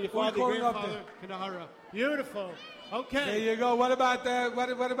 years I know your Who are father, you your calling up grandfather, Kanahara. Beautiful. Okay. There you go. What about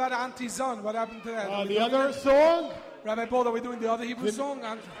Antizon? What happened to that? The other song? Rabbi Paul, are we doing the other Hebrew song?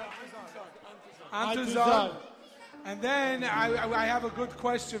 Antizon. And then I have a good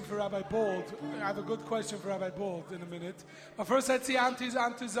question for Rabbi Bold. I have a good question for Rabbi Bold in a minute. But first, let's see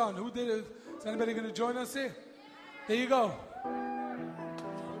Antizon. Who did it? Is anybody going to join us here? There you go.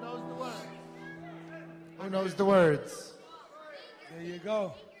 Who knows the words? There you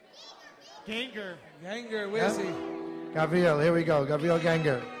go. Ganger. Where's he? Gabriel, here we go. Gabriel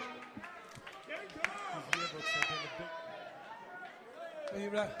Ganger.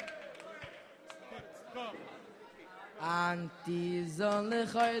 Antizon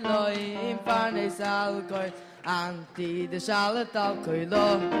lechoiloi im parnes alkoi Anti de shalet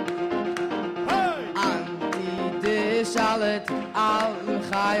alkoilo Anti de shalet al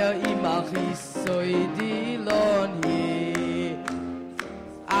chaya im alchisoi diloni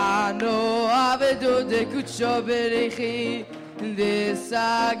Ano avedu de kutsho berechi De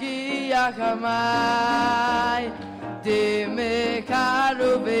sagi yakamai Dime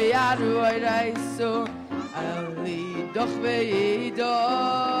karu beyaru raiso Ali doch veidoch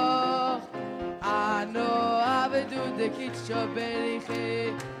Ano avedu de kitcho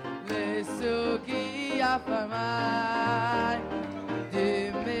beriche Lesugi afamai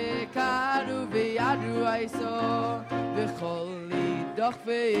Dime karu beyaru raiso Vecholi doch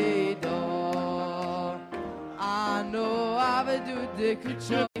veidoch Ano avedu de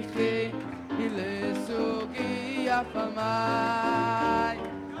kitcho beriche Lesugi afamai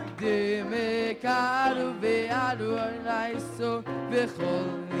Dime karu beyaru raiso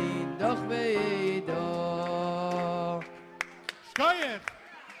Vecholi doch veidoch Shkoyach.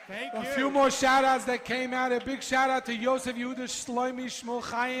 Thank A you. few more shout-outs that came out. A big shout-out to Yosef Yehuda Shloimi Shmuel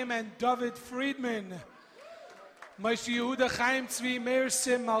Chaim and David Friedman. Moshe Yehuda Chaim Tzvi Meir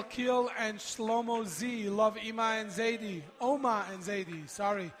Sim Malkiel and Shlomo Z. Love Ima and Zaidi. Oma and Zaidi,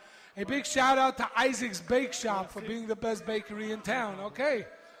 sorry. A big shout-out to Isaac's Bake Shop for being the best bakery in town. Okay.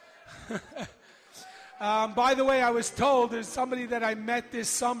 By the way, I was told there's somebody that I met this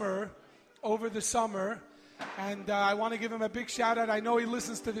summer, over the summer, and I want to give him a big shout out. I know he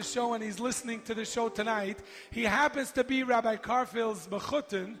listens to the show and he's listening to the show tonight. He happens to be Rabbi Carfield's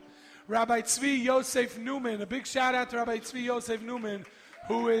Mechutin, Rabbi Tzvi Yosef Newman. A big shout out to Rabbi Tzvi Yosef Newman,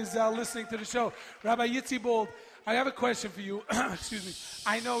 who is listening to the show. Rabbi Yitzi Bold, I have a question for you. Excuse me.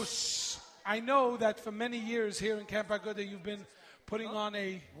 I know that for many years here in Camp Agudah you've been putting on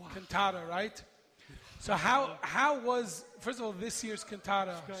a cantata, right? So how was, first of all, this year's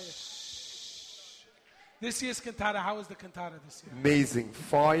cantata? This year's cantata, how was the cantata this year? Amazing.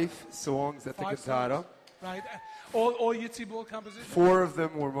 5 songs at the cantata. Right. All Yitzi Bold compositions? 4 of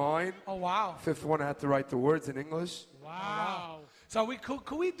them were mine. Oh, wow. 5th one I had to write the words in English. Wow. So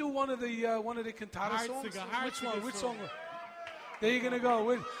could we do one of the cantata songs? Which one? Which song? There you're gonna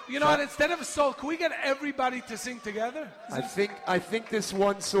go. You know what? Instead of a song, can we get everybody to sing together? I think this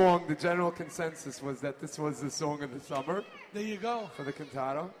one song, the general consensus was that this was the song of the summer. There you go. For the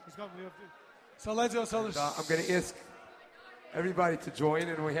cantata. So let's go. I'm going to ask everybody to join,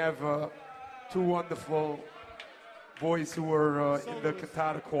 and we have 2 wonderful boys who were in the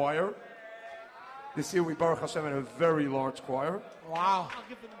cantata choir. This year we, Baruch Hashem, had a very large choir. Wow.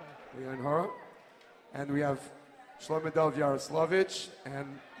 Leah and Hara. And we have Shlomo Dov Yaroslavich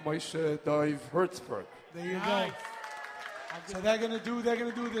and Moshe Dov Hertzberg. There you go. So they're gonna do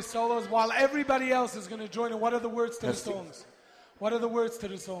the solos while everybody else is gonna join in. What are the words to the songs? What are the words to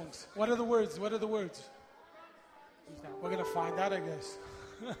the songs? What are the words? What are the words? We're gonna find out, I guess.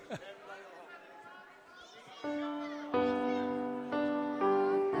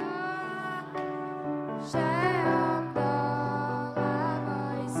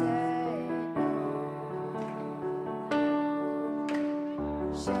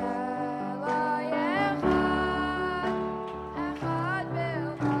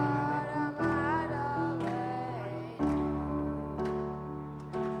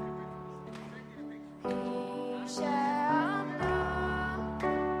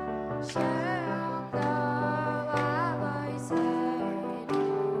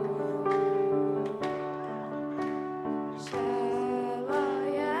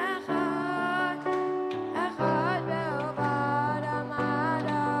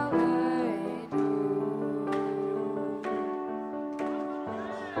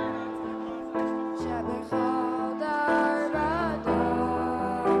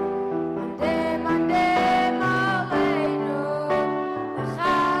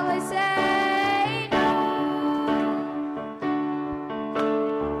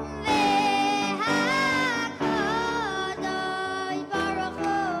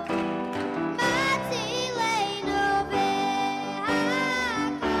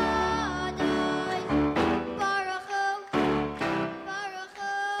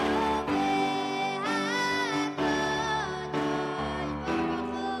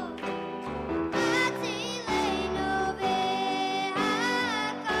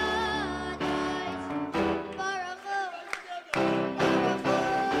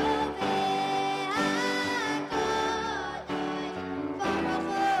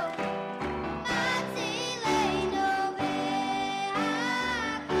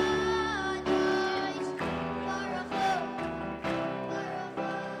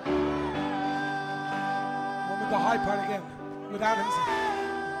 The high part again, without him.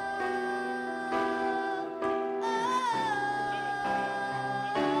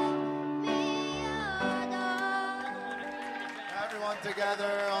 Everyone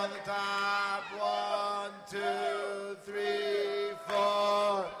together on the top. 1, 2, 3,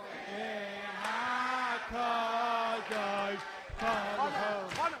 4.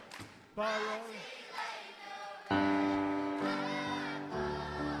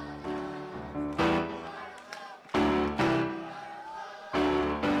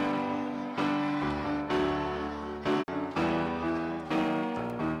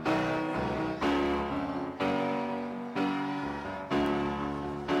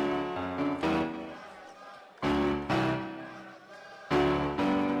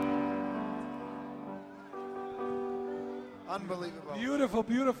 Unbelievable. Beautiful,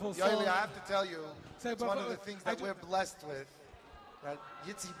 beautiful song. Yoely, I have to tell you, it's one of the things that we're blessed with. That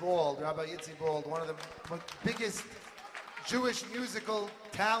Yitzi Bald, Rabbi Yitzi Bald, one of the biggest Jewish musical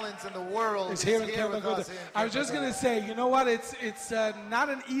talents in the world, is here with us. I was just going to say, you know what? It's not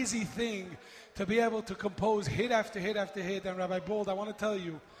an easy thing to be able to compose hit after hit after hit. And Rabbi Bald, I want to tell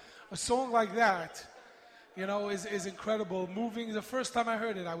you, a song like that, you know, is incredible. Moving. The first time I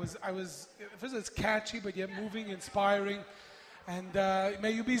heard it, I was. First, it's catchy, but yet moving, inspiring. And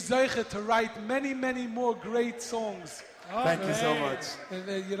may you be zeicher to write many, many more great songs. Oh, Thank you so much.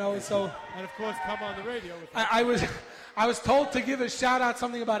 And, you know, so. And of course, come on the radio. With I was told to give a shout out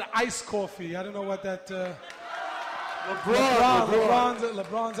something about iced coffee. I don't know what that.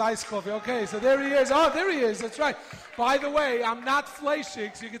 LeBron's iced coffee. Okay, so there he is. Oh, there he is. That's right. By the way, I'm not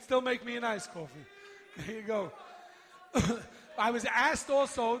fleshig, so you can still make me an iced coffee. There you go. I was asked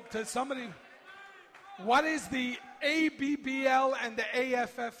also to somebody, what is the ABBL and the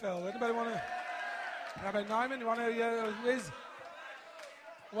AFFL? Anybody want to? Rabbi Neumann, you want to?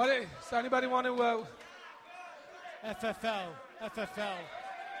 Does anybody want to? FFL.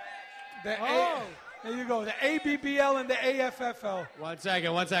 There you go. The ABBL and the AFFL. One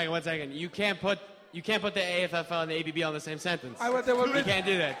second. You can't put the AFFL and the ABBL in the same sentence. You can't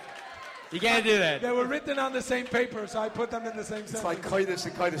do that. You can't do that. They were written on the same paper, so I put them in the same sentence. It's like Kodesh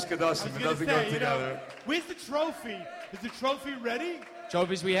and Kodesh Kadashim. It doesn't go together. Where's the trophy? Is the trophy ready?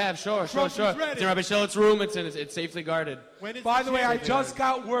 Trophies we have, sure. Ready. It's in Rabbi Shilot's room. It's safely guarded. By the way, I just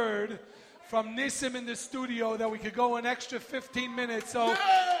got word from Nissim in the studio that we could go an extra 15 minutes. So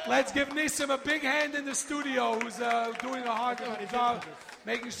let's give Nissim a big hand in the studio, who's doing a hard job,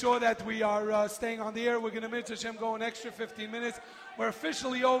 making sure that we are staying on the air. We're going to Mitzvah Hashem go an extra 15 minutes. We're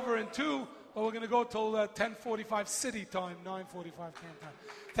officially over in 2, but we're going to go till 10:45 city time, 9:45 camp time.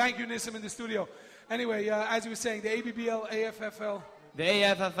 Thank you, Nissim in the studio. Anyway, as you were saying, the ABBL, AFFL. The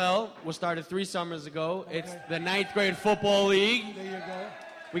AFFL was started 3 summers ago. Okay. It's the 9th grade football league. There you go.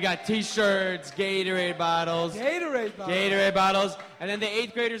 We got T-shirts, Gatorade bottles. And then the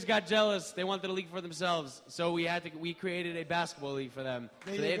 8th graders got jealous. They wanted a league for themselves. So we created a basketball league for them.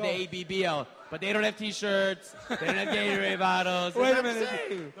 So they have the ABBL. But they don't have T-shirts. They don't have Gatorade bottles. Wait a minute.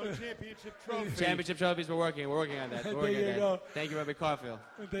 No championship trophies. Championship trophies. We're working on that. There you go. Thank you, Rabbi Carfield.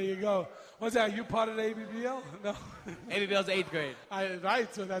 There you go. What's that? Are you part of the ABBL? No. ABBL's 8th grade.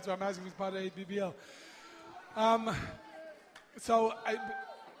 Right. So that's why I'm asking who's part of the ABBL.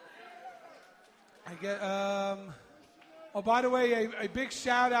 I get. By the way, a big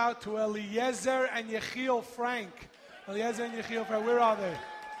shout out to Eliezer and Yechiel Frank. Where are they?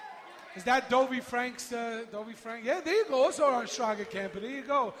 Is that Dovey Frank? Yeah, there you go. Also our Shraga camper. There you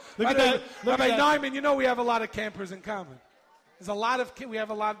go. Look at that. Rabbi Nyman, you know we have a lot of campers in common. There's a lot of. We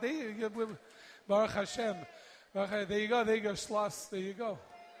have a lot. Baruch Hashem. There you go. Schloss. There you go.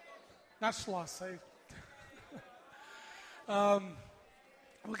 Not Schloss.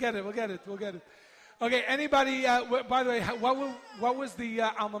 We'll get it. Okay, anybody, by the way, what was the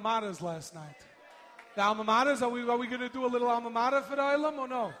alma maters last night? The alma maters, are we going to do a little alma mater for the Olam or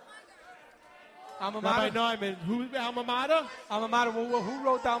no? Alma mater? Rabbi Neumann, who, alma mater? Alma mater, who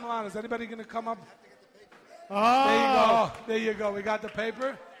wrote the alma mater? Is anybody going to come up? Oh. There you go. We got the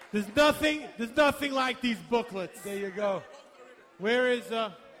paper. There's nothing like these booklets. There you go. Where is,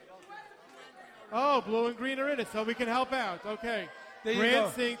 blue and green are in it, so we can help out. Okay. There you go.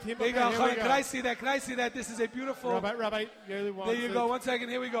 There you go. Can I see that? This is a beautiful. Rabbi, there you go. 1 second.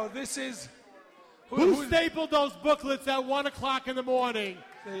 Here we go. This is. Who stapled those booklets at 1 o'clock in the morning?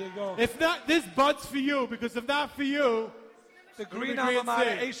 There you go. If not, this bud's for you, because if not for you, the green alma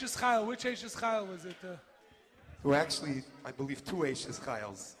mater, Eishes Chayil. Which Eishes Chayil was it? Well, actually, I believe 2 Eishes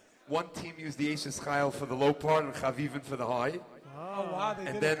Chayils. One team used the Eishes Chayil for the low part and Chavivin for the high. Oh wow!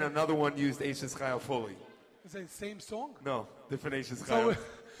 And then another one used Eishes Chayil fully. Is it the same song? No, different Eishes Chayil.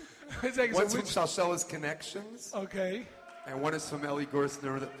 One's from Shalshela's Connections. Okay. And one is from Eli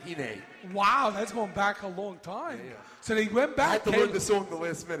Gerstner, Hine. Wow, that's going back a long time. Yeah. So they went back. I had to learn the song the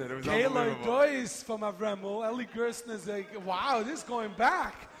last minute. It was unbelievable. Dois from Avremel, Eli Gerstner's like, wow, this is going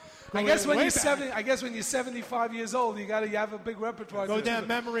back. I guess when you're 75 years old, you have a big repertoire. Go down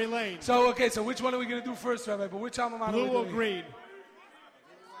memory lane. So which one are we going to do first, Rabbi? But which alma mater? Blue or green?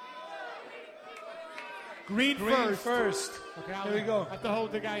 Green first. Okay, here we go. I have to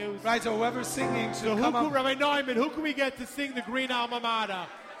hold the guy who's... Right, so whoever's singing should come up. Rabbi Neumann, who can we get to sing the green alma mater?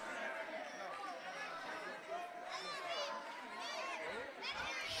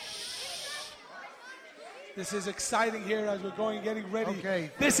 This is exciting here as we're getting ready.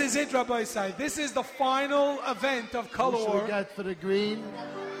 Okay. This is it, Rabbi Isai. This is the final event of Color Who should we get for the green?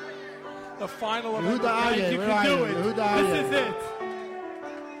 The final of Yehuda Aryeh, where are you? Yehuda Aryeh. This is it.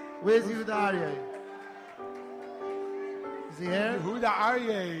 Where's Yehuda Aryeh? Is he here? Yehuda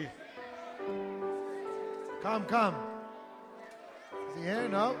Aryeh. Come. Is he here?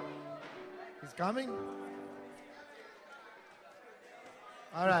 No? He's coming?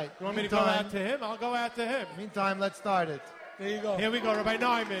 All right. You want me to go out to him? I'll go out to him. Meantime, let's start it. There you go. Here we go, Rabbi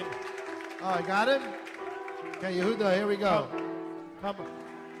Neumann. Oh, I got him? Okay, Yehuda, here we go. Come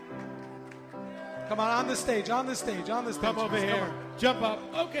on the stage. Come over here. Jump up.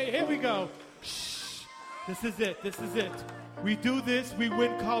 Okay, here we go. Shh. This is it. We do this, we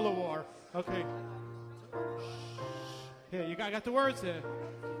win color war. Okay. Here, I got the words here.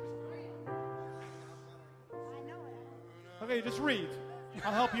 Okay, just read.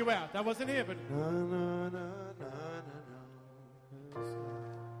 I'll help you out. That wasn't here, but...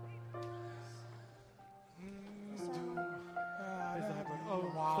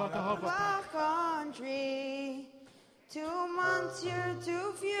 Start the hover. Our country, 2 months you're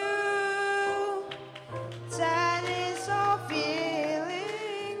too few. Sad is our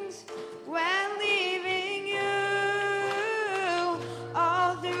feelings when leaving you.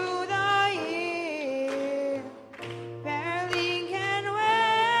 All through the year, barely can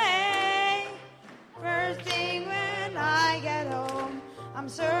wait. First thing when I get home, I'm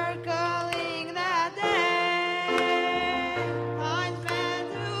circling that day.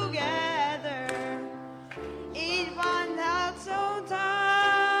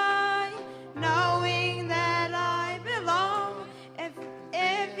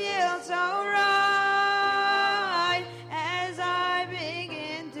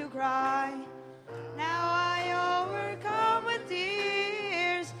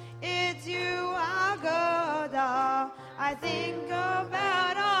 I think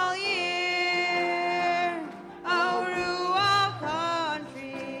about all year. Oh, Ruach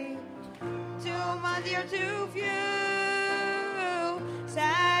country, 2 months you're too few.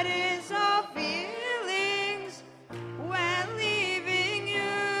 Sad is our feelings when leaving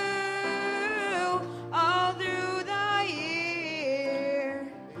you. All through the year,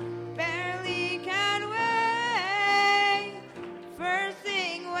 barely can wait. First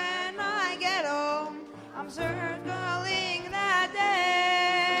thing when I get home, I'm circling that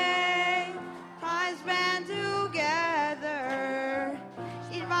day. Time spent together,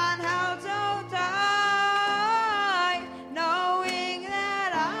 it man held so tight, knowing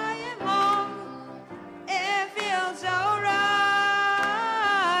that I am home. It feels so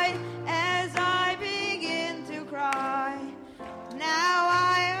right as I begin to cry. Now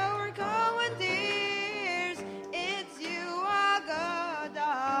I overcome with tears. It's you,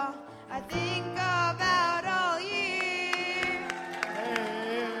 Agudah. I think about all year.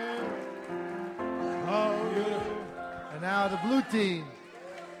 And now the blue team.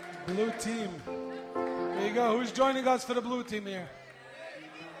 Blue team. There you go. Who's joining us for the blue team here?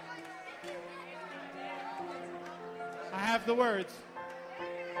 I have the words.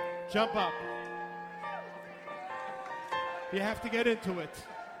 Jump up. You have to get into it.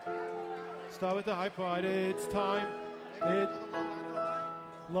 Start with the high part. It's time.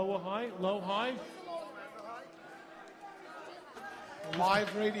 Lower high, low high.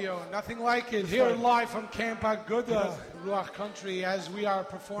 Live radio, nothing like it. Here live from Camp Agudah, Ruach Country, as we are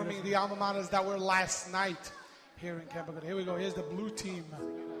performing the alma maters that were last night here in Camp Agudah. Here we go. Here's the blue team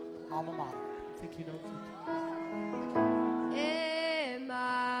alma mater. I think you know.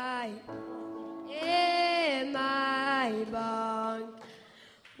 In my bunk,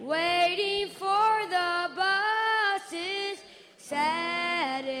 waiting for the buses.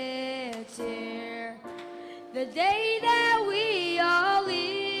 Sad it's here, the day that we all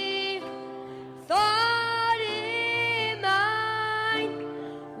leave. Thought in mind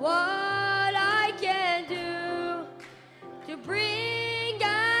what I can do to bring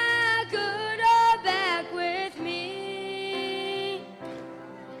Agudah back with me.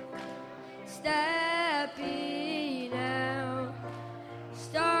 Stepping out,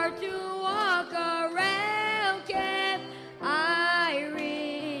 start to walk around camp. I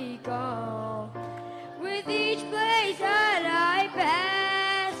recall with each place I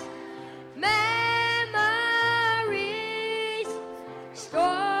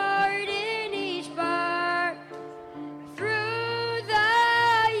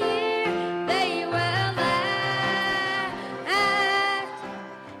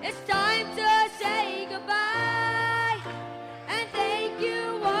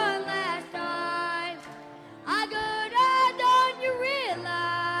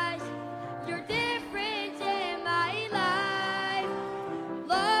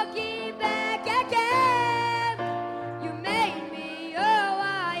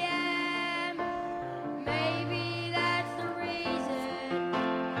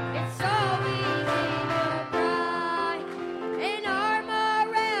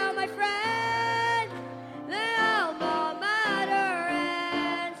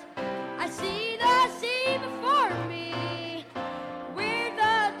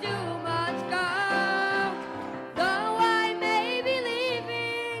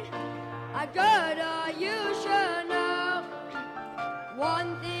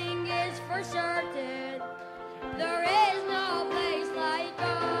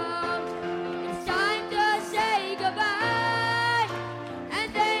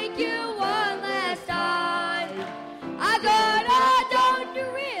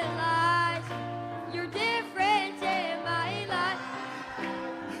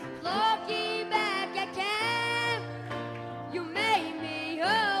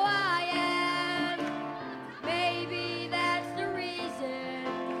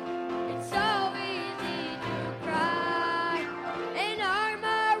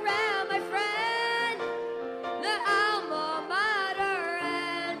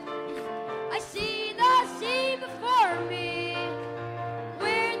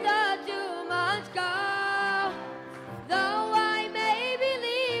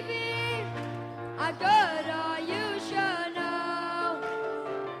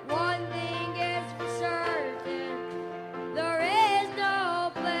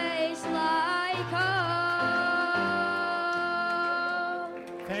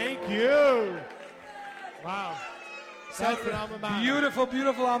Thank you. Wow. That's an alma mater. Beautiful,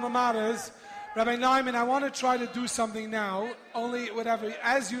 beautiful alma maters. Rabbi Nyman, I want to try to do something now, only whatever.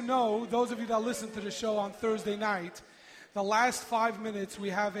 As you know, those of you that listen to the show on Thursday night, the last 5 minutes we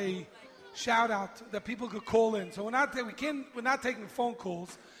have a shout out that people could call in. So we're not taking phone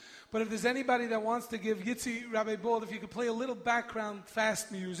calls, but if there's anybody that wants to give Yitzi, Rabbi Bald, if you could play a little background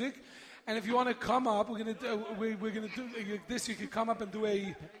fast music, and if you want to come up, we're gonna do this. You could come up and do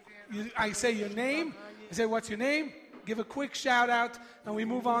I say your name. I say what's your name. Give a quick shout out, and we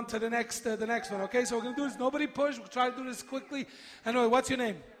move on to the next one. Okay, so we're gonna do this. Nobody push. We'll try to do this quickly. Anyway, what's your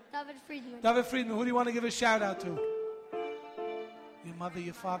name? David Friedman. David Friedman. Who do you want to give a shout out to? Your mother,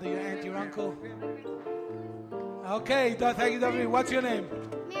 your father, your aunt, your uncle. Okay, thank you, David. What's your name?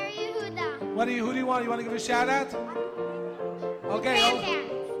 Mary Yehuda. Who do you want? You want to give a shout out? Okay.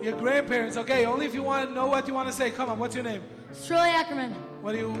 Grandparents. Your grandparents. Okay. Only if you want to know what you want to say. Come on. What's your name? Shirley Ackerman.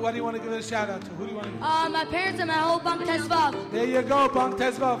 What do you want to give a shout out to? Who do you want to? My parents and my whole bunk Tezvav. There you go, Bunk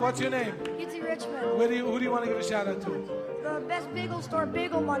Tezvav. What's your name? Yitzi Richmond. Who do you want to give a shout out to? The best bagel store,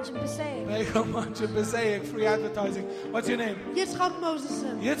 Bagel Munch in Passaic. Bagel Munch in Passaic. Free advertising. What's your name? Yitzchak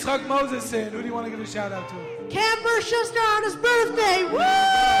Moseson. Yitzchak Moseson. Who do you want to give a shout out to? Camper Schuster on his birthday. Woo!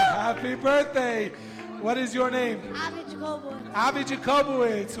 Happy birthday. What is your name? Avi Jacobowitz. Avi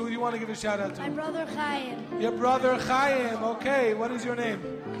Jacobowitz. Who do you want to give a shout out to? My brother Chaim. Your brother Chaim. Okay. What is your name?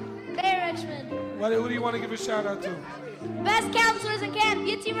 Bay Richmond. Who do you want to give a shout out to? Best counselors in camp,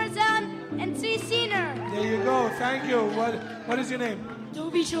 Yitzi Marzan and Tzvi Siener. There you go. Thank you. What is your name?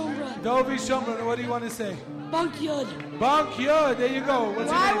 Dovi Shombra. Dovi Shombra. What do you want to say? Bunk Yud. Bunk Yud. There you go.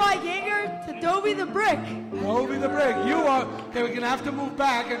 What's your name? YY Ganger to Dovi the Brick. Dovi the Brick. You are. Okay, we're going to have to move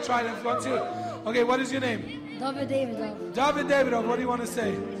back and try to. Okay, what is your name? David Davidov. David Davidov. What do you want to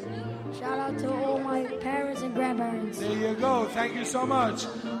say? Shout out to all my parents and grandparents. There you go. Thank you so much.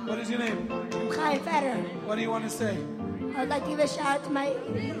 What is your name? I'm Chaim Feder. What do you want to say? I'd like to give a shout out to my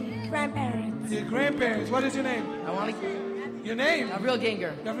grandparents. Your grandparents. What is your name? I want to. Your name? Gavril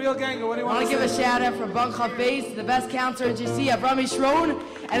Ganger. Gavril Ganger. What do you want to say? I want to give a shout out for Bunk Chafez, the best counselor in GC, Avrami Shron,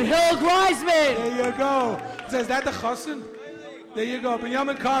 and Hill Greisman. There you go. Is that the chassan? There you go.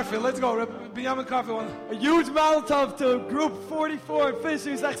 Binyamin Carfield. Let's go. Binyamin Carfield. A huge mazel tov to Group 44 and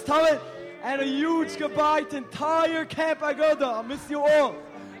Finishing Next Talent, and a huge goodbye to entire Camp Agudah. I miss you all.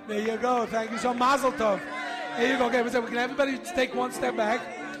 There you go. Thank you so much. Mazel tov. There you go. Okay, so we can everybody just take one step back.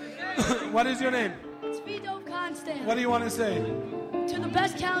 What is your name? Tzvi Constant. What do you want to say? To the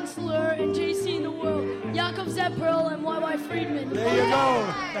best counselor in JC in the world, Yaakov Zeperl and YY Friedman. There you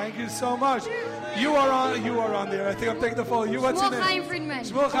go. Thank you so much. You are on there. I think I'm taking the phone. What's your name? Chaim Friedman.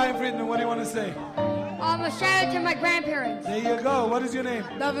 Shmuel Chaim Friedman. What do you want to say? A shout out to my grandparents. There you go. What is your name?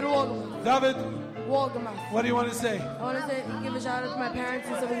 David Wolgemuth. David. Wolgemuth. What do you want to say? I want to give a shout out to my parents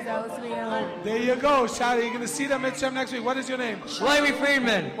and somebody that listening at home. There you go. Shout out. You're going to see them at Shem next week. What is your name? Shlomi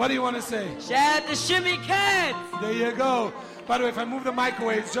Friedman. What do you want to say? Shout out to Shimmy Cats. There you go. By the way, if I move the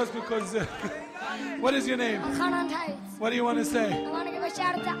microwaves, just because. What is your name? Chanan Tights. What do you want to say? I want to give a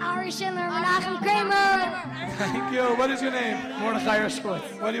shout out to Ari Schindler and Menachem Kramer. Thank you. What is your name? Mordechai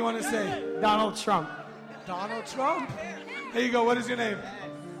Ershkowitz. What do you want to say? Donald Trump. Donald Trump? There you go. What is your name?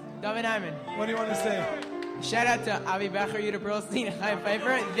 David Hyman. What do you want to say? Shout out to Avi Becher, Yuda Brolstein, and Chaim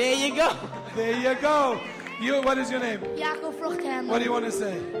Pfeiffer. There you go. There you go. What is your name? Yaakov Fruchthandler. What do you want to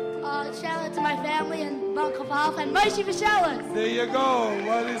say? Shout out to my family and Bank of Half and Moshe Vishelis. There you go.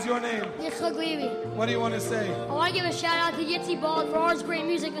 What is your name? Yitzchak Levy. What do you want to say? I want to give a shout out to Yitzi Bald for all his great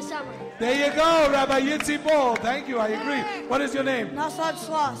music this summer. There you go, Rabbi Yitzi Bald. Thank you. I agree. What is your name? Nassad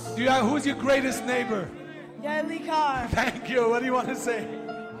Schloss. Who's your greatest neighbor? Yoely Carr. Thank you. What do you want to say?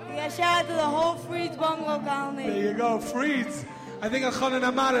 Yeah, shout out to the whole Freeds Bungalow Colony. There you go, Freeds. I think Chanan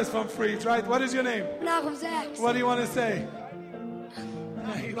Amar is from Freeds, right? What is your name? Nachum Zaks. What do you want to say?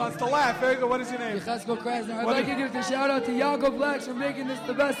 He wants to laugh. Very good. What is your name? I'd like to give a shout out to Yaakov Blacks for making this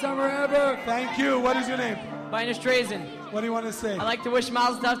the best summer ever. Thank you. What is your name? Binus Trazen. What do you want to say? I'd like to wish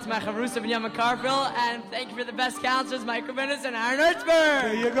mazel tov to my chavrusa Binyamin Carfield, and thank you for the best counselors, Mike Rubinis and Aaron Hertzberg.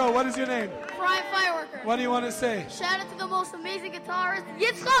 There you go. What is your name? Brian Fireworker. What do you want to say? Shout out to the most amazing guitarist,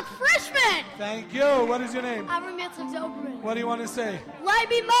 Yitzchak Frischman. Thank you. What is your name? Avram Yitzchak Zoberman. What do you want to say?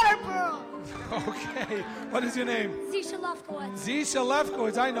 Leiby Mutterpearl. Okay. What is your name? Zisha Lefkowitz. Zisha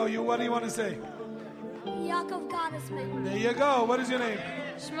Lefkowitz. I know you. What do you want to say? Yaakov Gottesman. There you go. What is your name?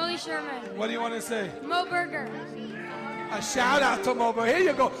 Shmuley Sherman. What do you want to say? Mo Berger. A shout out to Mo Berger. Here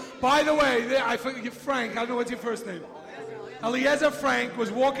you go. By the way, I forget Frank. I don't know what's your first name. Eliezer Frank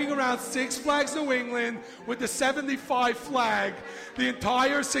was walking around Six Flags New England with the 75 flag. The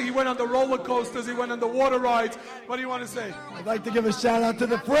entire city, he went on the roller coasters, he went on the water rides. What do you want to say? I'd like to give a shout out to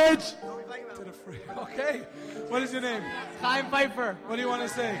the fridge. To the fridge. Okay. What is your name? Chaim Pfeiffer. What do you want to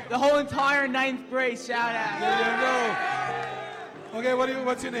say? The whole entire 9th grade shout out. There you go. Okay,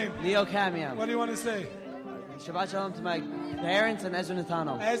 what's your name? Leo Cameo. What do you want to say? Shabbat Shalom to my parents and Ezra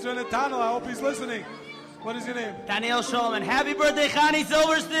Natano. Ezra Natano, I hope he's listening. What is your name? Daniel Shulman. Happy birthday, Chani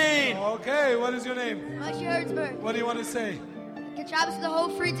Silverstein. Okay, what is your name? Moshe Hertzberg. What do you want to say? Good Shabbos to the whole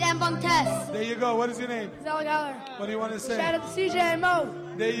Fritz and Bunk Test. There you go. What is your name? Zoe Geller. What do you want to say? Shout out to CJ and Mo.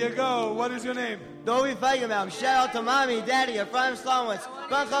 There you go. What is your name? Dovi Feigenbaum. Shout out to Mommy, Daddy, Ephraim Slomwitz,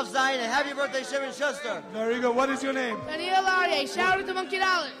 Bankov Zion, and happy birthday, Shimon Schuster. Very good. What is your name? Daniel Arye. Shout out to Monkey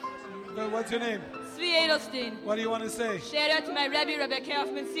Dollar. What's your name? Zvi Edelstein. What do you want to say? Shout out to my Rebbe, Rabbi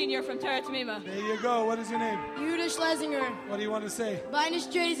Kaufman Sr. from Torah Tamima. There you go. What is your name? Yehuda Schlesinger. What do you want to say? Linus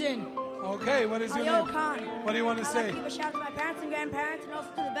Jason. Okay, what is your Ayo name? Khan. What do you want to I'd say? like to give a shout out to my parents and grandparents and also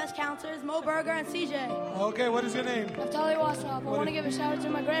to the best counselors, Mo Berger and CJ. Okay, what is your name? Naftali Wassoff. I want to give a shout out to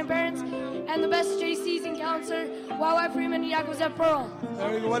my grandparents and the best JCs and counselor, Wawa Freeman and Yaakov Zev Pearl.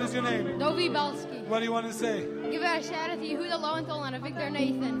 Very good. What is your name? Dovi Belsky. What do you want to say? Give a shout out to Yehuda Lowenthal and Victor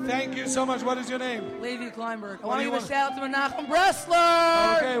Nathan. Thank you so much. What is your name? Levi Kleinberg. What I want do to you give a shout out to Menachem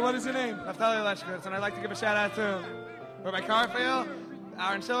Bressler. Okay, what is your name? Naftali Leshkowitz, and I'd like to give a shout out to Rabbi Carfield,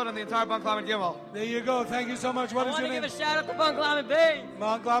 Aaron Shillett, and the entire Bunk Lamed Gimel. There you go. Thank you so much. What is your name? I want to give a shout out to Bunk Lamed Bay.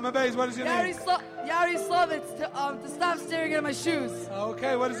 Bunk Lamed Bay. What is your name? Yari Slovitz to stop staring at my shoes.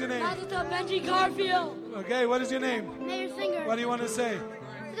 Okay, what is your name? Also to Benji Garfield. Okay, what is your name? Mayor Singer. What do you want to say?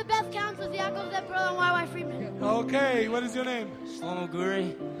 To the best counselors, Yaakov Zev Pearl and YY Freeman. Okay, what is your name? Shlomo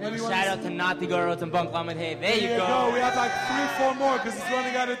Guri. What do you want Shout to out to Nati Gorot and Bunk Lamed Hey. There you go. We have like 3-4 more because it's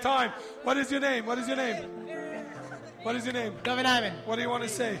running out of time. What is your name? What is your name? What is your name? David Hyman. What do you want to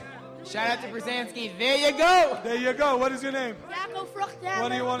say? Shout out to Brzezinski. There you go. There you go. What is your name? Yaakov Fruchtel. What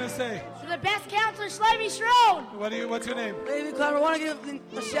do you want to say? To the best counselor, Shlomi Schroen. What's your name? David Clever. I want to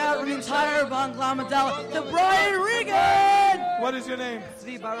give a shout out to the entire Bunk Lamed to Brian Regan. What is your name?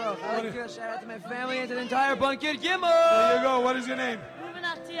 Zvi Baruch. I want to give a shout out to my family and to the entire Bunk Gimel. There you go. What is your name? Ruben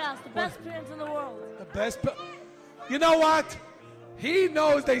Artias, the best parents in the world. The best. You know what? He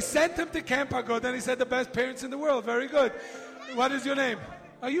knows they sent him to Camp Agudah, and he said the best parents in the world. Very good. What is your name?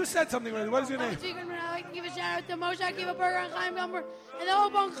 Oh, you said something already. What is your name? I'd like to give a shout out to Moshe Akiva Berger and Chaim Gumber and the whole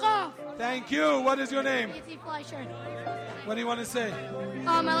Bunk Chof. Thank you. What is your name? Yitzhak Fleischer. What do you want to say?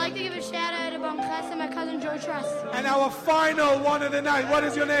 I'd like to give a shout out to Bunk Ches and my cousin Joe Truss. And our final one of the night. What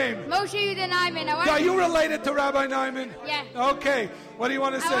is your name? Moshe Yudah Nyman. Are you related to Rabbi Nyman? Yeah. Okay. What do you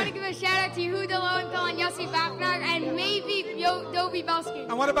want to say? I want to give a shout out to Yehuda Lowenthal and Yossi Bachner and maybe Dovi Belsky.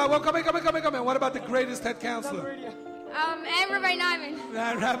 And what about, come in. What about the greatest head counselor? And Rabbi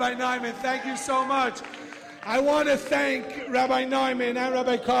Nyman. Rabbi Nyman, thank you so much. I want to thank Rabbi Nyman and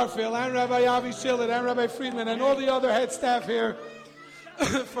Rabbi Carfield and Rabbi Avi Shillett and Rabbi Friedman and all the other head staff here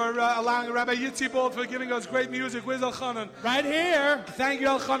for allowing Rabbi Yitzi Bold for giving us great music. Where's Elchanan? Right here. Thank you,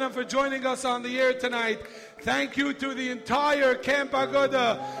 Elchanan, for joining us on the air tonight. Thank you to the entire Camp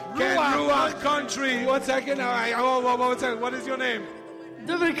Agudah, Camp Ruach country. What's that? What's that? What is your name?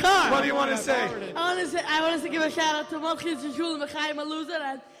 David Carr. What do you want to say? I want to give a shout out to Malchus Shul and Chaim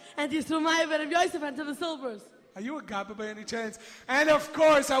Aluzer and to Sumaya Ben Yosef and to the Silvers. Are you a Gabba by any chance? And of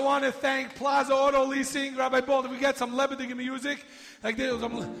course, I want to thank Plaza Auto Leasing, Rabbi Bold. If we get some Lebedig music, like there you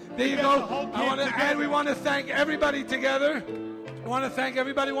go. And we want to thank everybody together. I want to thank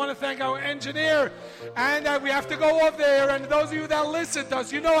everybody. I want to thank our engineer. And we have to go off there. And those of you that listen to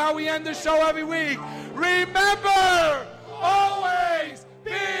us, you know how we end the show every week. Remember, always.